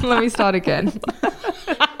 Let me start again.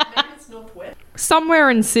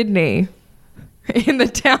 Somewhere in Sydney, in the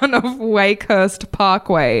town of Wakehurst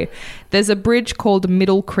Parkway, there's a bridge called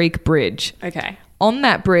Middle Creek Bridge. Okay. On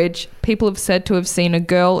that bridge, people have said to have seen a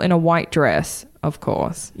girl in a white dress, of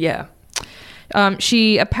course. Yeah.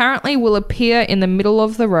 She apparently will appear in the middle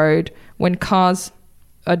of the road when cars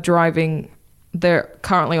are driving. They're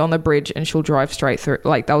currently on the bridge and she'll drive straight through,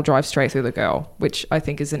 like they'll drive straight through the girl, which I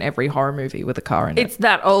think is in every horror movie with a car in it. It's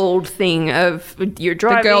that old thing of you're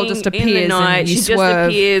driving, the girl just appears in the night, and you she swerve.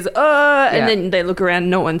 just appears, and then they look around,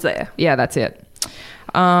 no one's there. Yeah, that's it.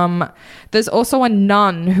 There's also a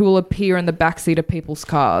nun who will appear in the backseat of people's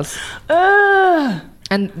cars.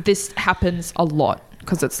 And this happens a lot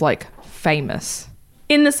because it's like famous.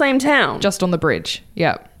 In the same town? Just on the bridge,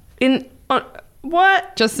 yeah.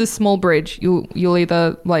 What? Just this small bridge. You'll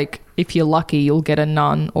either, like, if you're lucky, you'll get a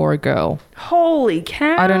nun or a girl. Holy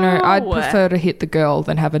cow. I don't know. I'd prefer to hit the girl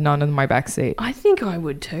than have a nun in my backseat. I think I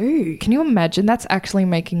would too. Can you imagine? That's actually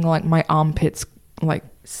making, like, my armpits, like,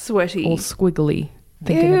 sweaty. All squiggly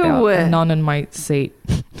thinking about a nun in my seat.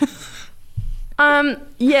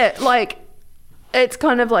 Yeah, like, it's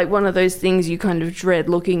kind of like one of those things you kind of dread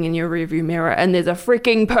looking in your rearview mirror and there's a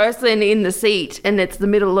freaking person in the seat and it's the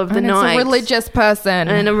middle of the night. It's a religious person.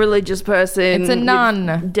 And a religious person. It's a nun.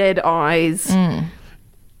 With dead eyes.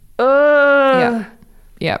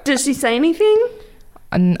 Yeah. Does she say anything?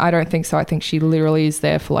 And I don't think so. I think she literally is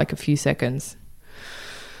there for like a few seconds.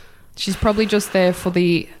 She's probably just there for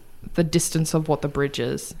the distance of what the bridge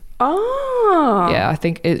is. Oh. Yeah, I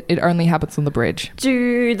think it only happens on the bridge.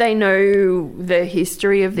 Do they know the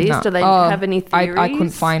history of this? No. Do they have any theories? I couldn't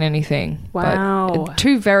find anything. Wow. But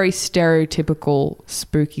two very stereotypical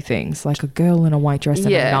spooky things, like a girl in a white dress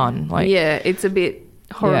and a nun. Like, yeah, it's a bit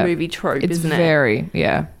horror movie trope, isn't it? It's very,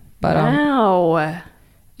 yeah. But wow.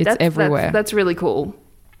 It's everywhere. That's really cool.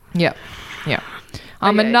 Yeah. Yeah.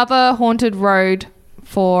 Okay. Another haunted road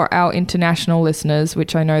for our international listeners,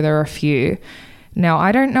 which I know there are a few. Now,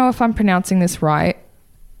 I don't know if I'm pronouncing this right.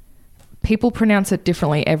 People pronounce it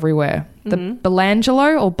differently everywhere. The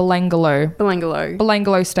Belangelo or Belangelo?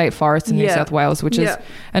 Belangelo State Forest in New South Wales, which is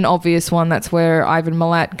an obvious one. That's where Ivan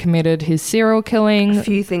Milat committed his serial killing. A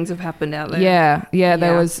few things have happened out there. Yeah.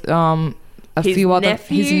 There was His few other...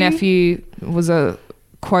 nephew? His nephew was a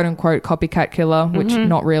quote-unquote copycat killer, which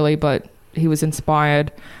not really, but he was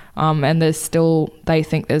inspired. And they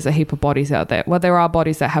think there's a heap of bodies out there. Well, there are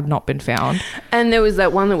bodies that have not been found. And there was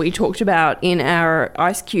that one that we talked about in our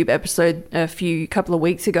Ice Cube episode couple of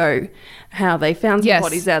weeks ago, how they found some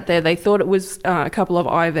bodies out there. They thought it was a couple of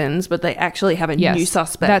Ivans, but they actually have a new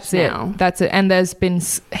suspect now. That's it. And there's been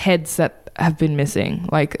heads that have been missing.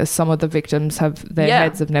 Like some of the victims their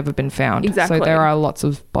heads have never been found. Exactly. So there are lots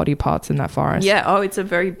of body parts in that forest. Yeah. Oh, it's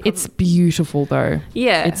it's beautiful though.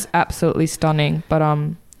 Yeah. It's absolutely stunning. But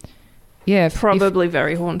yeah, probably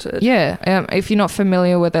very haunted. Yeah, if you're not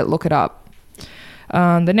familiar with it, look it up.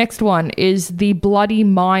 The next one is the Bloody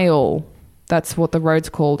Mile. That's what the road's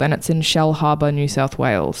called, and it's in Shellharbour, New South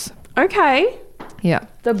Wales. Okay. Yeah.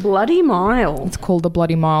 The Bloody Mile. It's called the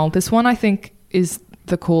Bloody Mile. This one I think is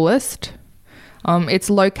the coolest. It's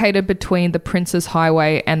located between the Princes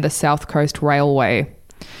Highway and the South Coast Railway,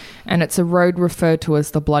 and it's a road referred to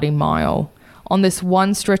as the Bloody Mile. On this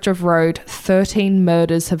one stretch of road, 13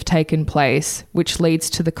 murders have taken place, which leads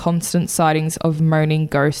to the constant sightings of moaning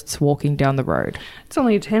ghosts walking down the road. It's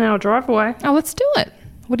only a 10-hour drive away. Oh, let's do it.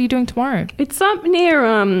 What are you doing tomorrow? It's up near,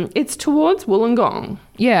 it's towards Wollongong.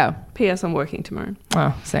 Yeah. P.S. I'm working tomorrow.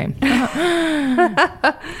 Oh, same.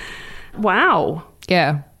 Wow.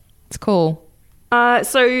 Yeah. It's cool.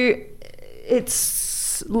 So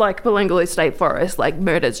it's like Belangelo State Forest, like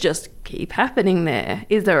murders just keep happening there.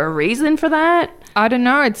 Is there a reason for that? I don't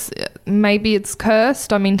know. Maybe it's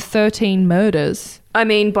cursed. I mean, 13 murders. I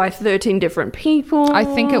mean, by 13 different people. I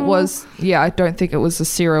think it was, I don't think it was a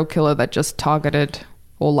serial killer that just targeted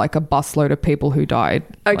or like a busload of people who died.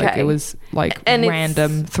 Okay. Like it was like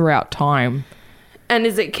random throughout time. And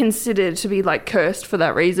is it considered to be like cursed for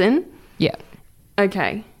that reason? Yeah.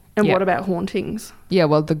 Okay. And what about hauntings? Yeah,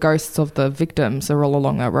 well, the ghosts of the victims are all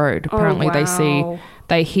along that road. Apparently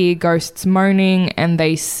they hear ghosts moaning and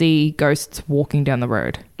they see ghosts walking down the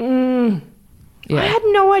road. Yeah. I had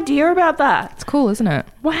no idea about that. It's cool, isn't it?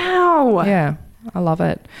 Wow. Yeah, I love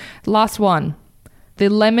it. Last one. The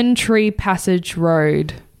Lemon Tree Passage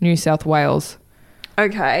Road, New South Wales.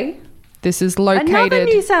 Okay. This is located... Another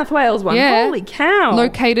New South Wales one. Yeah. Holy cow.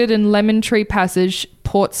 Located in Lemon Tree Passage,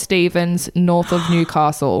 Port Stephens, north of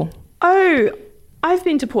Newcastle. Oh, I've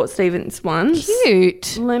been to Port Stephens once. Cute.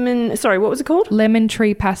 Sorry, what was it called? Lemon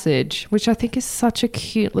Tree Passage, which I think is such a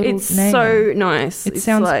cute little name. It's so nice. It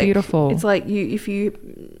sounds beautiful. It's like if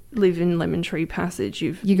you live in Lemon Tree Passage,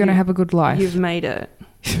 you're going to have a good life. You've made it.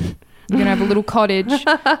 You're going to have a little cottage.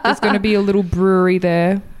 There's going to be a little brewery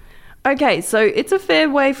there. Okay, so it's a fair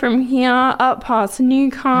way from here, up past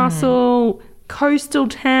Newcastle, coastal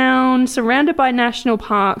town, surrounded by national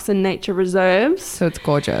parks and nature reserves. So it's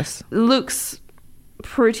gorgeous. Looks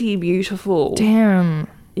pretty beautiful. Damn.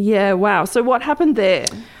 Yeah, wow. So what happened there?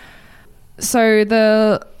 So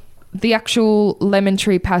the actual Lemon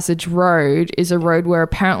Tree Passage Road is a road where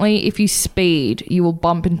apparently if you speed, you will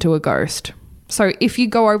bump into a ghost. So if you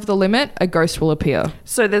go over the limit, a ghost will appear.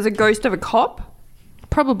 So there's a ghost of a cop?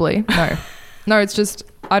 Probably. No. No, it's just,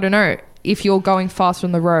 I don't know. If you're going fast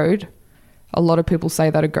on the road, a lot of people say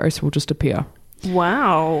that a ghost will just appear.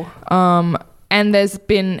 Wow. And there's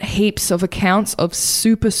been heaps of accounts of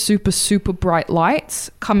super, super, super bright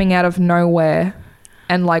lights coming out of nowhere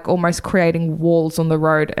and like almost creating walls on the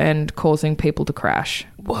road and causing people to crash.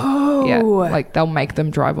 Whoa. Yeah, like they'll make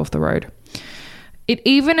them drive off the road. It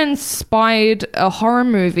even inspired a horror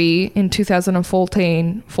movie in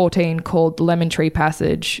 2014 called Lemon Tree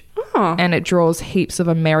Passage. Oh. And it draws heaps of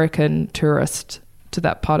American tourists to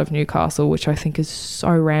that part of Newcastle, which I think is so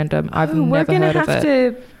random. I've never heard of it. We're going to have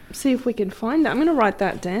to see if we can find that. I'm going to write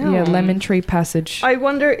that down. Yeah, Lemon Tree Passage. I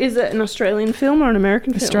wonder, is it an Australian film or an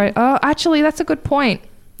American film? Oh, actually, that's a good point.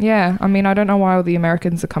 Yeah, I mean, I don't know why all the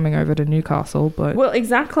Americans are coming over to Newcastle, but... Well,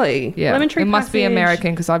 exactly. Yeah, Lemon Tree it must be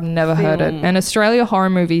American because I've never heard it. And Australia horror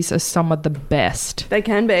movies are some of the best. They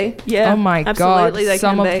can be, yeah. Oh my God,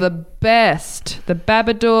 some of the best. The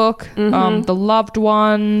Babadook, The Loved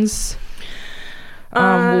Ones,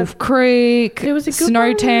 Wolf Creek, there was a good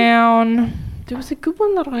Snowtown. There was a good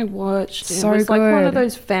one that I watched. So it was like one good. of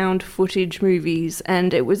those found footage movies,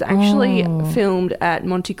 and it was actually filmed at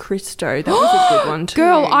Monte Cristo. That was a good one too.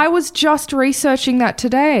 Girl, I was just researching that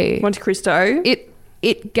today. Monte Cristo.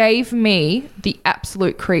 It gave me the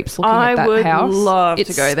absolute creeps looking at that house. I would love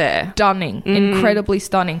to go there. Stunning, incredibly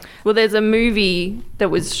stunning. Well, there's a movie that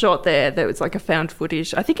was shot there that was like a found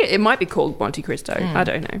footage. I think it might be called Monte Cristo. I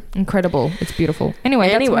don't know. Incredible. It's beautiful. Anyway,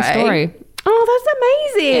 that's my story. Oh,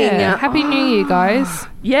 that's amazing. Yeah. Happy New Year, guys.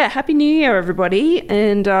 Yeah, Happy New Year, everybody.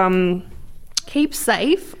 And keep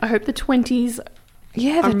safe. I hope the 20s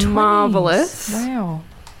are marvellous. Wow.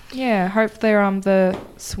 Yeah, hope they're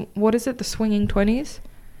what is it? The swinging 20s?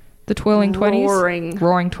 The twirling 20s?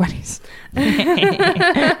 Roaring 20s.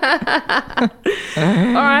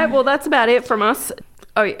 All right, well, that's about it from us.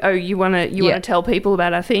 Oh, you want to tell people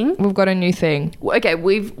about our thing? We've got a new thing. Okay,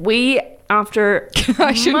 we after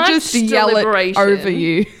I should much just yell it over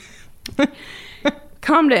you.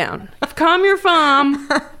 Calm down. Calm your farm.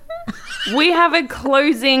 We have a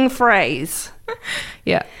closing phrase.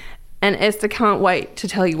 Yeah. And Esther can't wait to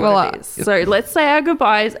tell you what it is. So let's say our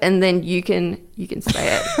goodbyes and then you can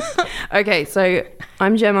say it. Okay, so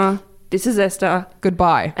I'm Gemma. This is Esther.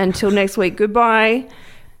 Goodbye. Until next week, goodbye.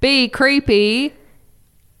 Be creepy,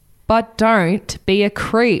 but don't be a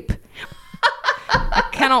creep. I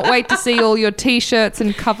cannot wait to see all your t-shirts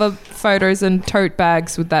and cover photos and tote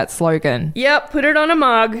bags with that slogan. Yep, put it on a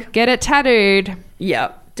mug. Get it tattooed.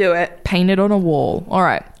 Yep, do it. Paint it on a wall. All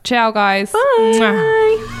right. Ciao, guys. Bye.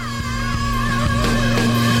 Mwah.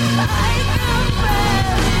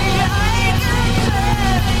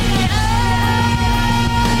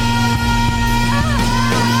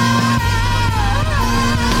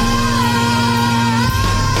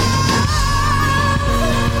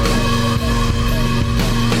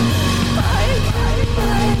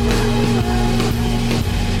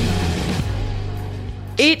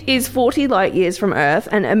 It is 40 light years from Earth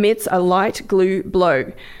and emits a light glue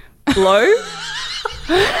blow. Blow?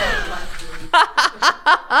 A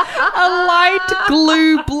light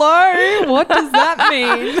glue blow? What does that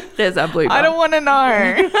mean? There's our blue blow. I don't want to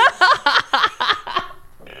know.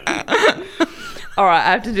 All right,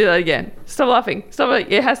 I have to do that again. Stop laughing. Stop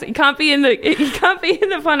it. It can't be in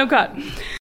the final cut.